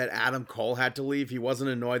annoyed that Adam Cole had to leave. He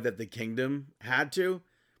wasn't annoyed that the Kingdom had to.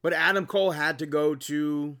 But Adam Cole had to go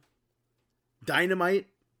to Dynamite.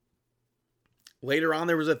 Later on,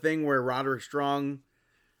 there was a thing where Roderick Strong,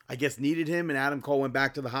 I guess, needed him, and Adam Cole went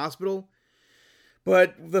back to the hospital.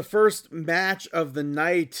 But the first match of the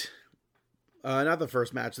night, not the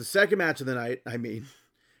first match, the second match of the night,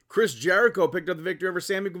 Chris Jericho picked up the victory over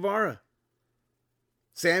Sammy Guevara.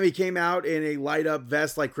 Sammy came out in a light-up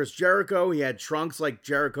vest like Chris Jericho. He had trunks like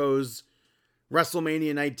Jericho's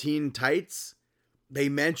WrestleMania 19 tights. They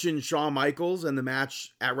mentioned Shawn Michaels and the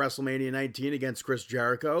match at WrestleMania 19 against Chris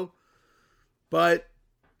Jericho. But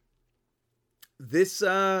this,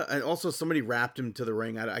 and also somebody wrapped him to the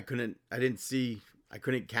ring. I couldn't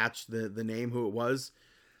catch the name, who it was.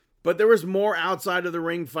 But there was more outside of the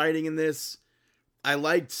ring fighting in this. I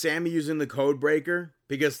liked Sammy using the code breaker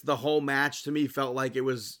because the whole match to me felt like it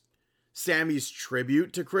was Sammy's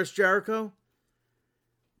tribute to Chris Jericho.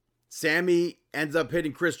 Sammy ends up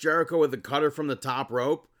hitting Chris Jericho with a cutter from the top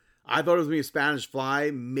rope. I thought it was going to be a Spanish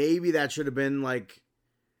Fly. Maybe that should have been like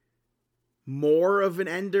more of an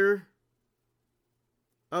ender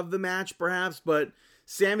of the match, perhaps. But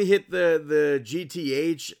Sammy hit the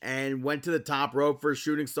GTH and went to the top rope for a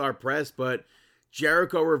shooting star press. But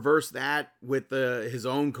Jericho reversed that with his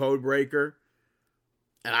own code breaker.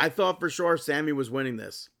 And I thought for sure Sammy was winning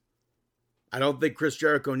this. I don't think Chris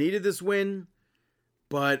Jericho needed this win,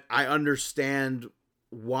 but I understand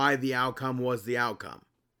why the outcome was the outcome.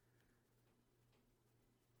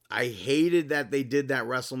 I hated that they did that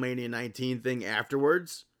WrestleMania 19 thing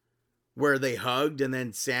afterwards, where they hugged and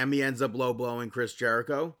then Sammy ends up low blowing Chris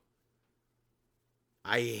Jericho.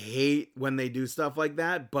 I hate when they do stuff like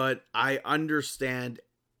that, but I understand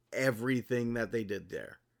everything that they did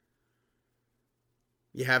there.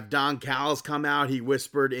 You have Don Callis come out. He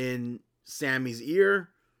whispered in Sammy's ear.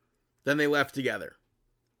 Then they left together.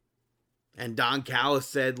 And Don Callis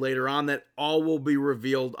said later on that all will be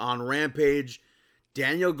revealed on Rampage.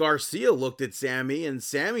 Daniel Garcia looked at Sammy and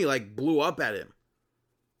Sammy blew up at him.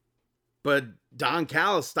 But Don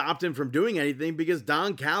Callis stopped him from doing anything because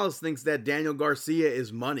Don Callis thinks that Daniel Garcia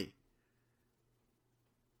is money.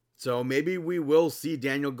 So maybe we will see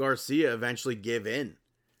Daniel Garcia eventually give in.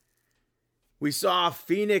 We saw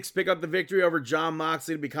Phoenix pick up the victory over Jon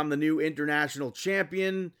Moxley to become the new international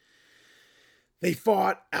champion. They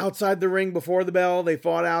fought outside the ring before the bell. They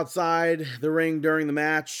fought outside the ring during the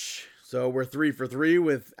match. So we're 3 for 3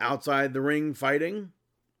 with outside the ring fighting.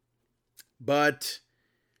 But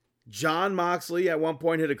Jon Moxley at one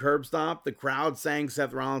point hit a curb stomp. The crowd sang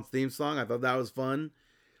Seth Rollins' theme song. I thought that was fun.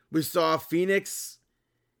 We saw Phoenix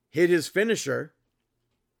hit his finisher.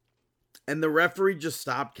 And the referee just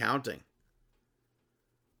stopped counting.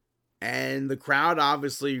 And the crowd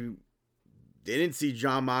obviously didn't see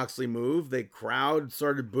Jon Moxley move. The crowd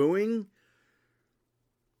started booing.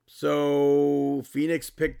 So Phoenix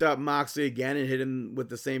picked up Moxley again and hit him with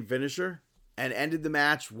the same finisher and ended the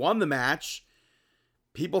match, won the match.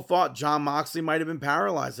 People thought Jon Moxley might have been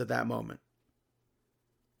paralyzed at that moment.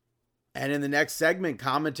 And in the next segment,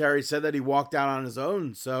 commentary said that he walked out on his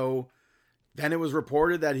own. So then it was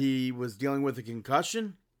reported that he was dealing with a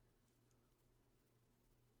concussion.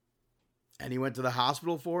 And he went to the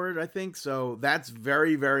hospital for it, I think. So that's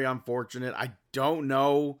very, very unfortunate. I don't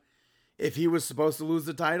know if he was supposed to lose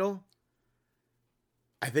the title.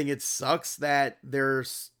 I think it sucks that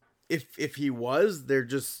if he was, they're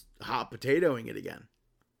just hot potatoing it again.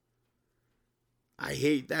 I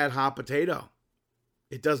hate that hot potato.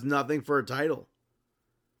 It does nothing for a title.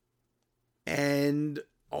 And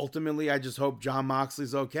ultimately, I just hope Jon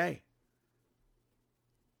Moxley's okay.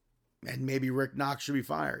 And maybe Rick Knox should be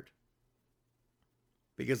fired.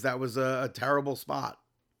 Because that was a terrible spot.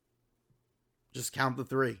 Just count the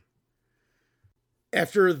 3.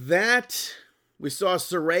 After that, we saw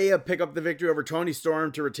Saraya pick up the victory over Toni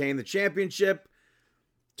Storm to retain the championship.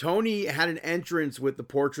 Toni had an entrance with the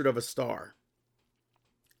portrait of a star.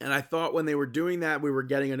 And I thought when they were doing that, we were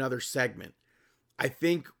getting another segment. I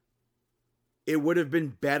think it would have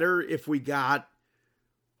been better if we got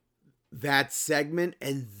that segment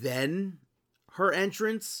and then her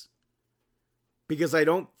entrance. Because I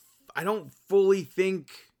don't fully think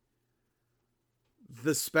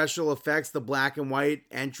the special effects, the black and white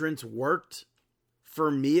entrance worked.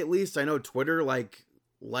 For me, at least. I know Twitter,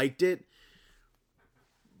 liked it.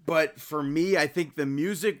 But for me, I think the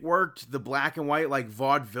music worked. The black and white, like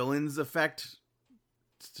vaudevillains effect,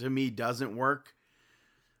 to me doesn't work.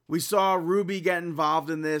 We saw Ruby get involved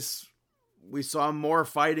in this. We saw more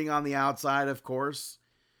fighting on the outside, of course.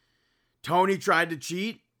 Tony tried to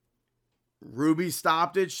cheat. Ruby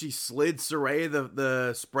stopped it. She slid Saraya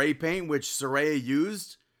the spray paint, which Saraya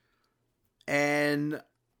used. And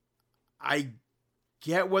I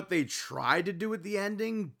get what they tried to do at the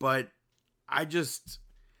ending, but I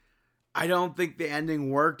don't think the ending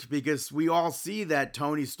worked, because we all see that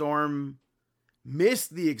Tony Storm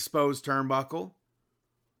missed the exposed turnbuckle.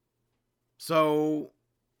 So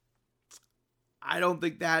I don't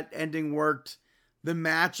think that ending worked. The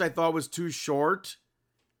match I thought was too short,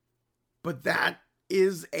 but that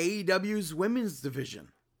is AEW's women's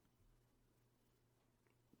division.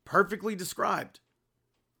 Perfectly described.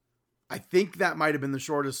 I think that might have been the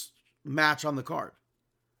shortest match on the card.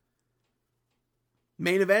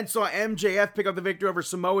 Main event saw MJF pick up the victory over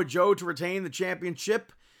Samoa Joe to retain the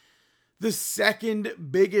championship. The second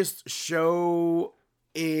biggest show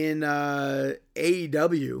in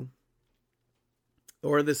AEW,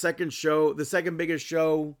 or the second biggest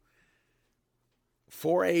show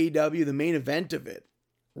for AEW, the main event of it,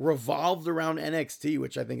 revolved around NXT,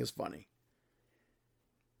 which I think is funny.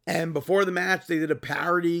 And before the match, they did a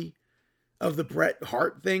parody of the Bret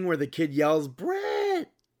Hart thing where the kid yells,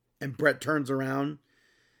 "Bret!" and Bret turns around.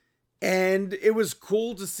 And it was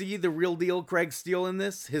cool to see the real deal Craig Steele in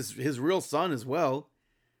this, his real son as well.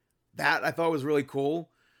 That I thought was really cool.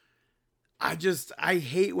 I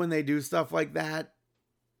hate when they do stuff like that.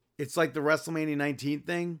 It's like the WrestleMania 19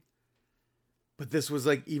 thing, but this was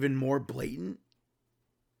like even more blatant.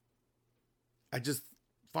 I just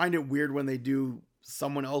find it weird when they do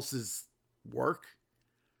someone else's work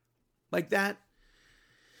like that.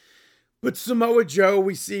 But Samoa Joe,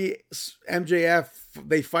 we see MJF,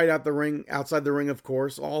 they fight out the ring, outside the ring, of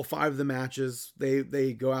course. All 5 of the matches,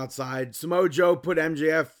 they go outside. Samoa Joe put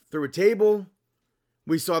MJF through a table.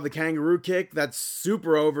 We saw the kangaroo kick. That's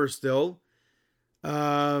super over still.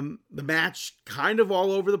 The match kind of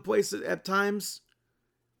all over the place at times.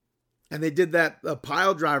 And they did that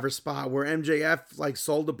pile driver spot where MJF like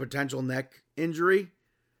sold a potential neck injury.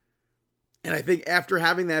 And I think after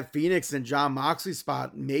having that Phoenix and John Moxley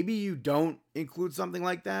spot, maybe you don't include something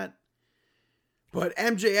like that. But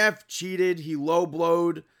MJF cheated. He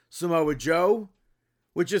low-blowed Samoa Joe,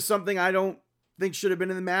 which is something I don't think should have been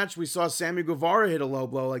in the match. We saw Sammy Guevara hit a low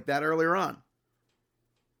blow like that earlier on.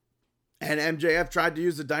 And MJF tried to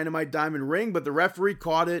use the Dynamite Diamond Ring, but the referee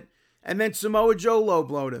caught it. And then Samoa Joe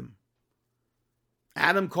low-blowed him.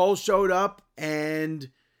 Adam Cole showed up, and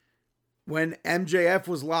when MJF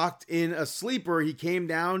was locked in a sleeper, he came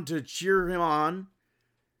down to cheer him on.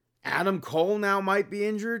 Adam Cole now might be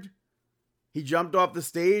injured. He jumped off the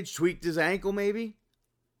stage, tweaked his ankle maybe.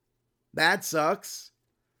 That sucks.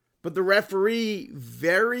 But the referee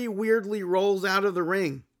very weirdly rolls out of the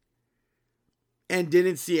ring and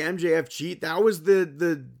didn't see MJF cheat. That was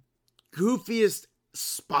the goofiest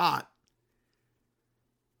spot.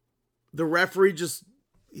 The referee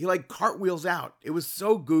he like cartwheels out. It was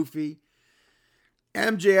so goofy.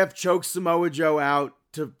 MJF chokes Samoa Joe out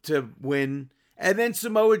to win. And then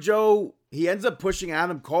Samoa Joe, he ends up pushing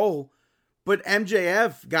Adam Cole, but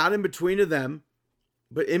MJF got in between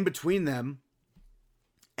them,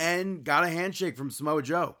 and got a handshake from Samoa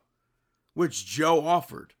Joe, which Joe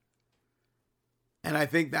offered. And I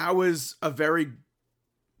think that was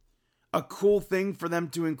a cool thing for them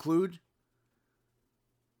to include,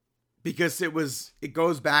 because it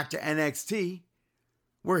goes back to NXT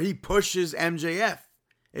where he pushes MJF.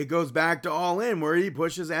 It goes back to All In where he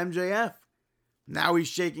pushes MJF. Now he's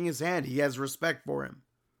shaking his hand. He has respect for him.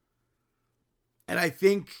 And I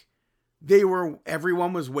think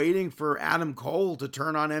everyone was waiting for Adam Cole to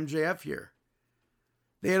turn on MJF here.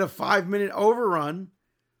 They had a 5-minute overrun.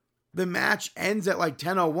 The match ends at like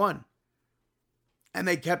 10:01. And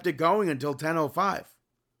they kept it going until 10:05.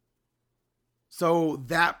 So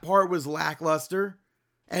that part was lackluster,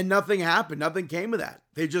 and nothing happened. Nothing came of that.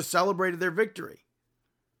 They just celebrated their victory.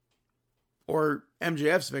 Or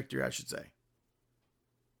MJF's victory, I should say.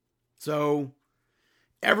 So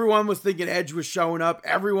everyone was thinking Edge was showing up.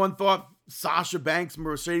 Everyone thought Sasha Banks,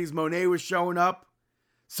 Mercedes Moné was showing up.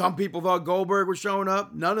 Some people thought Goldberg was showing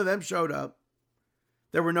up. None of them showed up.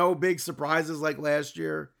 There were no big surprises like last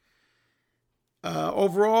year.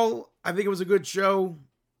 Overall, I think it was a good show.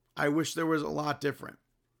 I wish there was a lot different.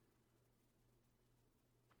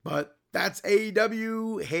 But that's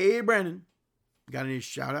AEW. Hey, Brandon. Got any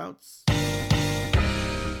shout outs?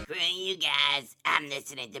 For you guys, I'm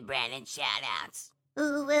listening to Brandon shout outs.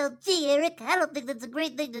 Oh, well, gee, Eric, I don't think that's a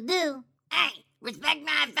great thing to do. Hey, respect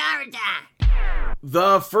my authority.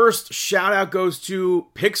 The first shout out goes to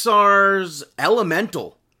Pixar's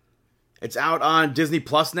Elemental. It's out on Disney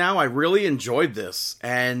Plus now. I really enjoyed this.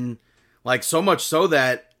 And like so much so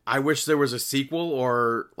that I wish there was a sequel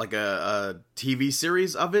or like a TV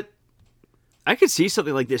series of it. I could see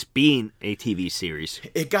something like this being a TV series.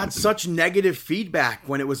 It got such negative feedback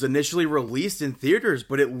when it was initially released in theaters,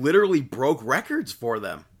 but it literally broke records for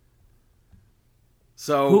them.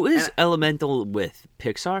 So Who is Elemental with?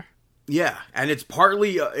 Pixar? Yeah, and it's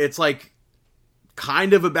partly, it's like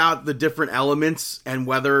kind of about the different elements and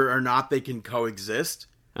whether or not they can coexist.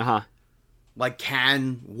 Uh-huh. Like,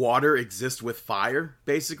 can water exist with fire,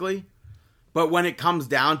 basically? But when it comes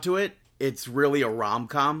down to it, it's really a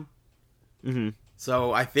rom-com. Mm-hmm.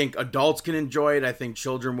 So I think adults can enjoy it. I think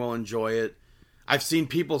children will enjoy it. I've seen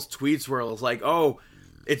people's tweets where it's like, oh,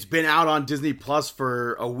 it's been out on Disney Plus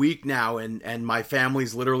for a week now, and my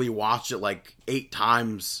family's literally watched it like 8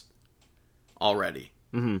 times already.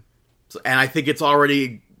 Mm-hmm. So, and I think it's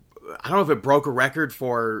already, I don't know if it broke a record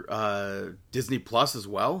for Disney Plus as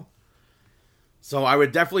well. So I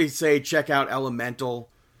would definitely say check out Elemental.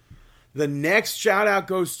 The next shout out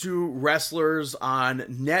goes to Wrestlers on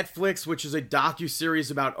Netflix, which is a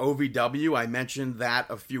docuseries about OVW. I mentioned that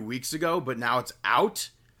a few weeks ago, but now it's out.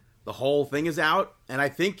 The whole thing is out, and I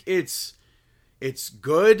think it's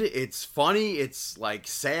good, it's funny, it's like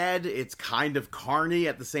sad, it's kind of carny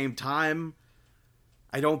at the same time.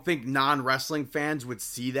 I don't think non-wrestling fans would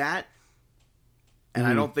see that. And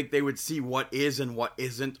I don't think they would see what is and what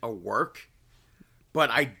isn't a work. But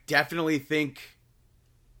I definitely think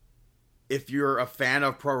if you're a fan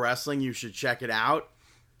of pro wrestling, you should check it out.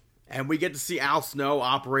 And we get to see Al Snow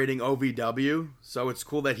operating OVW. So it's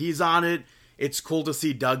cool that he's on it. It's cool to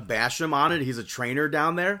see Doug Basham on it. He's a trainer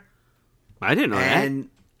down there. I didn't know and that.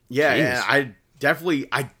 Yeah, I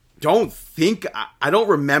don't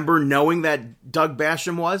remember knowing that Doug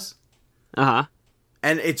Basham was. Uh-huh.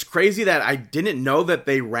 And it's crazy that I didn't know that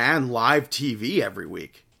they ran live TV every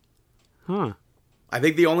week. Huh. I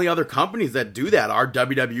think the only other companies that do that are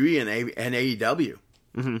WWE and AEW.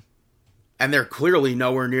 Mm-hmm. And they're clearly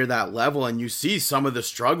nowhere near that level. And you see some of the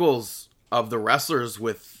struggles of the wrestlers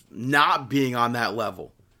with not being on that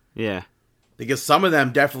level. Yeah. Because some of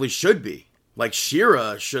them definitely should be. Like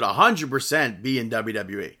Shira should 100% be in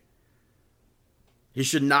WWE. He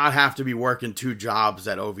should not have to be working 2 jobs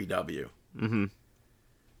at OVW. Mm-hmm.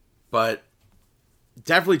 But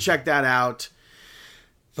definitely check that out.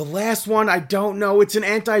 The last one, I don't know. It's an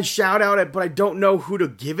anti-shout-out, but I don't know who to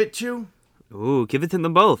give it to. Ooh, give it to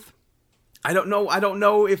them both. I don't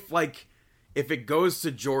know if it goes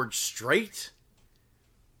to George Strait.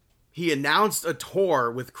 He announced a tour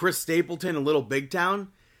with Chris Stapleton in Little Big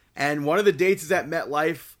Town, and one of the dates is at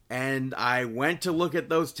MetLife, and I went to look at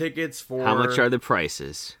those tickets for... How much are the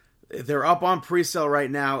prices? They're up on pre-sale right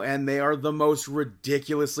now, and they are the most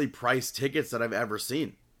ridiculously priced tickets that I've ever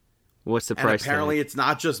seen. What's the And price? apparently it's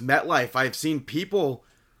not just MetLife. I've seen people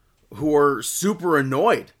who are super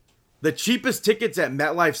annoyed. The cheapest tickets at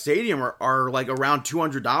MetLife Stadium are like around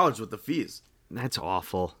 $200 with the fees. That's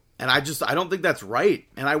awful. And I don't think that's right.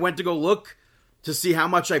 And I went to go look to see how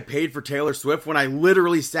much I paid for Taylor Swift when I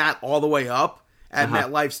literally sat all the way up at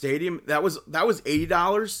MetLife Stadium. That was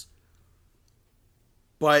 $80.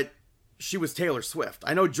 But she was Taylor Swift.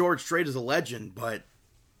 I know George Strait is a legend, but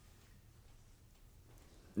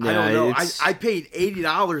I don't know. I paid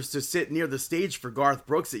 $80 to sit near the stage for Garth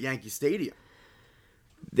Brooks at Yankee Stadium.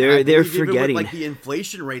 They're forgetting. With, like, the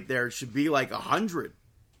inflation rate there, it should be like 100.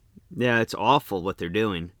 Yeah, it's awful what they're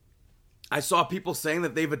doing. I saw people saying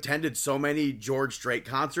that they've attended so many George Strait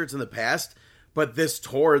concerts in the past, but this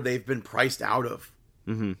tour they've been priced out of.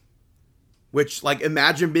 Mm-hmm. Which, like,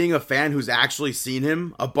 imagine being a fan who's actually seen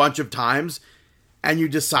him a bunch of times, and you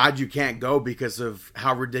decide you can't go because of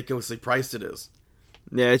how ridiculously priced it is.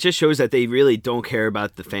 Yeah, it just shows that they really don't care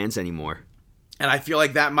about the fans anymore. And I feel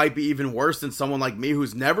like that might be even worse than someone like me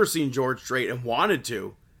who's never seen George Strait and wanted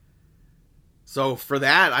to. So for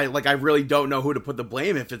that, I really don't know who to put the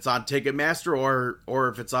blame, if it's on Ticketmaster or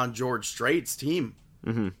if it's on George Strait's team.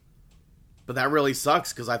 Mm-hmm. But that really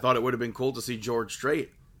sucks because I thought it would have been cool to see George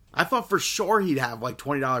Strait. I thought for sure he'd have like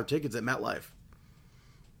 $20 tickets at MetLife.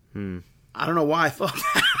 I don't know why I thought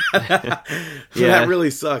that. Yeah. That really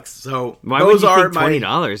sucks. So Why those would you are think my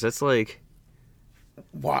 $20? That's like...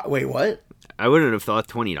 Wait, what? I wouldn't have thought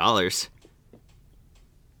 $20.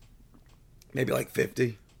 Maybe like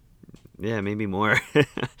 50. Yeah, maybe more.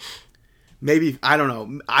 Maybe, I don't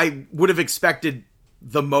know. I would have expected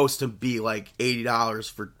the most to be like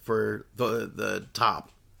 $80 for the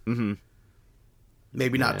top. Mm-hmm.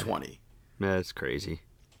 Maybe not 20. That's crazy.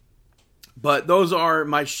 But those are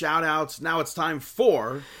my shout-outs. Now it's time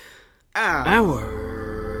for... Mark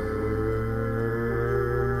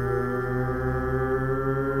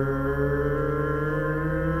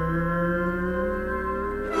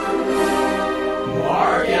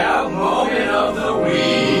Out Moment of the Week.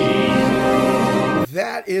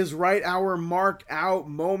 That is right, our Mark Out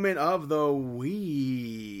Moment of the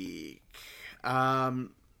Week.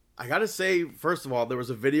 I gotta say, first of all, there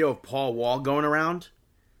was a video of Paul Wall going around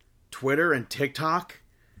Twitter and TikTok,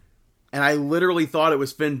 and I literally thought it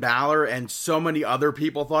was Finn Balor, and so many other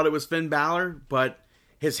people thought it was Finn Balor, but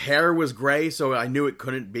his hair was gray, so I knew it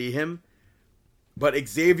couldn't be him. But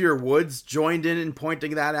Xavier Woods joined in and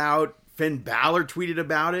pointing that out. Finn Balor tweeted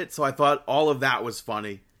about it, so I thought all of that was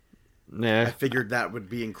funny. Yeah. I figured that would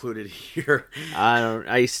be included here.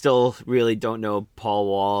 I still really don't know Paul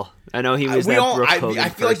Wall. I know he was Brooke Hogan I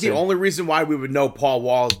feel like the only reason why we would know Paul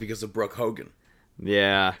Wall is because of Brooke Hogan.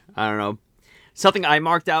 Yeah, I don't know. Something I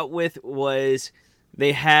marked out with was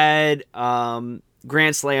they had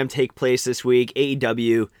Grand Slam take place this week,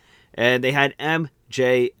 AEW, and they had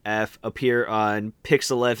MJF appear on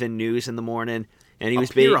Pix 11 News in the morning, and he was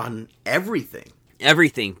appear on everything.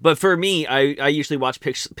 Everything. But for me, I usually watch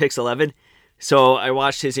Pix 11, so I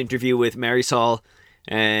watched his interview with Marisol,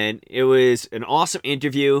 and it was an awesome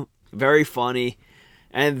interview, very funny.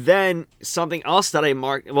 And then something else that I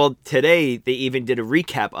marked, well, today they even did a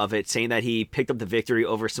recap of it, saying that he picked up the victory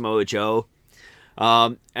over Samoa Joe.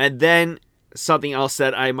 And then something else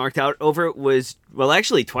that I marked out over it was, well,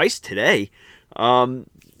 actually twice today.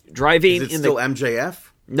 Driving Is it still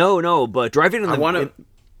MJF? No, but driving in the...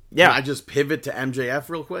 Yeah. Can I just pivot to MJF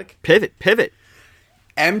real quick? Pivot.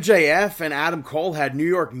 MJF and Adam Cole had New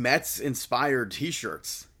York Mets inspired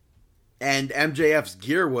t-shirts. And MJF's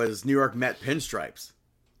gear was New York Met pinstripes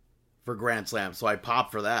for Grand Slam, so I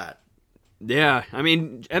popped for that. Yeah, I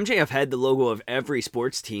mean, MJF had the logo of every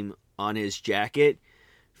sports team on his jacket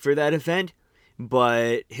for that event,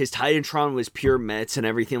 but his Titantron was pure Mets and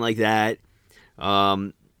everything like that.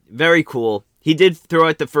 Very cool. He did throw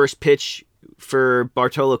out the first pitch for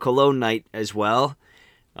Bartolo Colon night as well.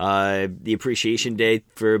 The appreciation day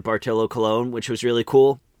for Bartolo Colon, which was really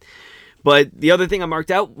cool. But the other thing I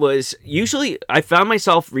marked out was usually I found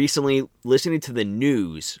myself recently listening to the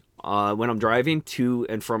news when I'm driving to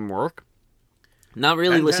and from work. Not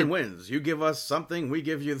really listening. 10 wins. You give us something, we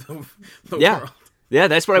give you the world. Yeah,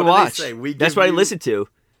 that's what I watch. That's what I listen to.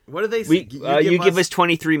 What do they say? You give us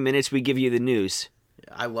 23 minutes, we give you the news.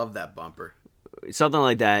 I love that bumper. Something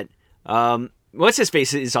like that. What's his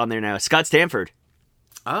face is on there now? Scott Stanford.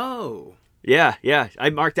 Oh. Yeah.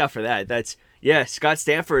 I marked out for that. Scott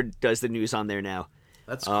Stanford does the news on there now.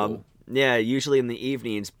 That's cool. Yeah, usually in the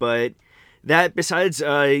evenings. But that, besides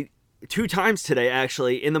 2 times today,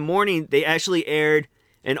 actually, in the morning, they actually aired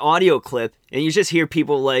an audio clip, and you just hear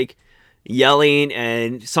people, like, yelling,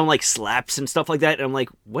 and some, like, slaps and stuff like that. And I'm like,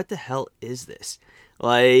 what the hell is this?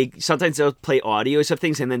 Like, sometimes they'll play audios of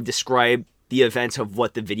things and then describe the events of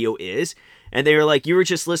what the video is. And they were like, you were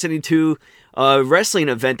just listening to a wrestling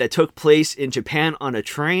event that took place in Japan on a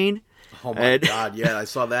train. Oh my God, yeah, I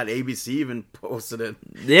saw that. ABC even posted it.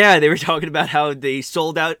 Yeah, they were talking about how they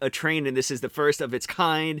sold out a train and this is the first of its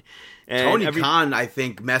kind. And Tony Khan, I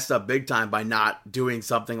think, messed up big time by not doing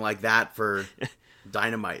something like that for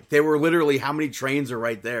Dynamite. They were literally, how many trains are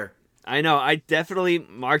right there? I know, I definitely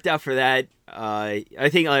marked out for that. I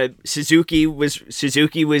think Suzuki was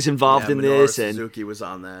involved in Minoru this. Suzuki was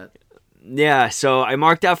on that. Yeah, so I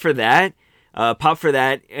marked out for that. Pop for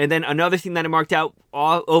that. And then another thing that I marked out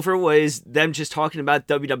over was them just talking about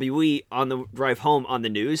WWE on the drive home on the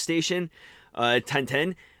news station,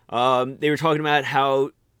 1010. They were talking about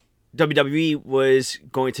how WWE was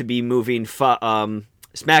going to be moving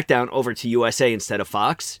SmackDown over to USA instead of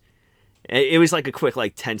Fox. It was like a quick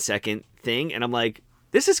 10-second thing, and I'm like,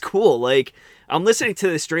 this is cool. Like, I'm listening to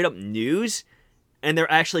the straight up news, and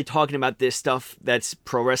they're actually talking about this stuff that's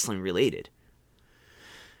pro wrestling related.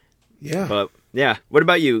 Yeah. But yeah, what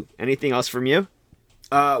about you? Anything else from you?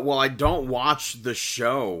 Well, I don't watch the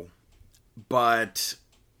show, but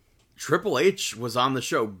Triple H was on the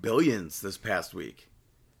show Billions this past week.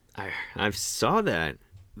 I saw that.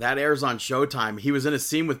 That airs on Showtime. He was in a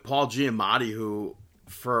scene with Paul Giamatti, who,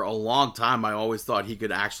 for a long time, I always thought he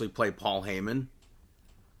could actually play Paul Heyman.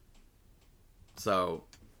 So,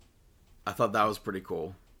 I thought that was pretty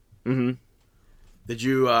cool. Mm-hmm. Did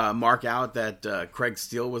you mark out that Craig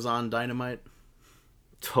Steele was on Dynamite?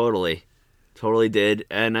 Totally did.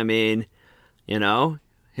 And I mean, him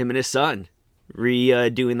and his son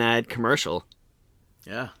redoing that commercial.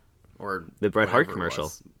 Yeah. Or the Bret Hart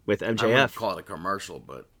commercial. with I wouldn't MJF. call it a commercial,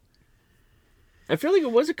 but I feel like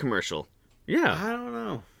it was a commercial. Yeah. I don't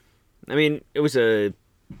know. I mean, it was a...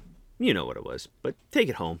 You know what it was, but take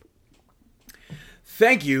it home.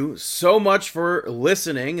 Thank you so much for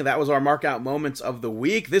listening. That was our Mark Out Moments of the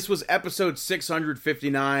week. This was episode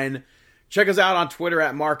 659. Check us out on Twitter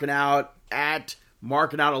at Markin Out, at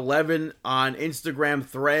Markin Out 11 on Instagram,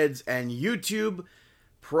 Threads, and YouTube.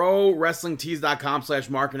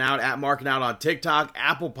 ProWrestlingTees.com/Markin Out, at Markin Out on TikTok,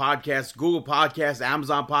 Apple Podcasts, Google Podcasts,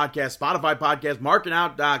 Amazon Podcasts, Spotify Podcasts,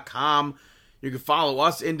 MarkinOut.com. You can follow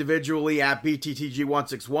us individually at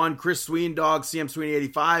BTTG161, Chris Sweendog, CM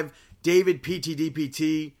Sweeney85, David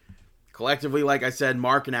PTDPT. Collectively, like I said,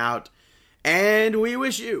 Markin Out. And we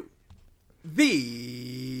wish you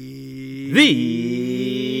the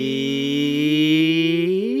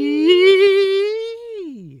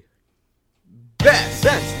best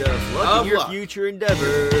of luck of in your luck. future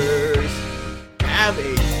endeavors. Have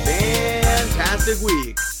a fantastic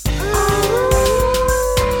week.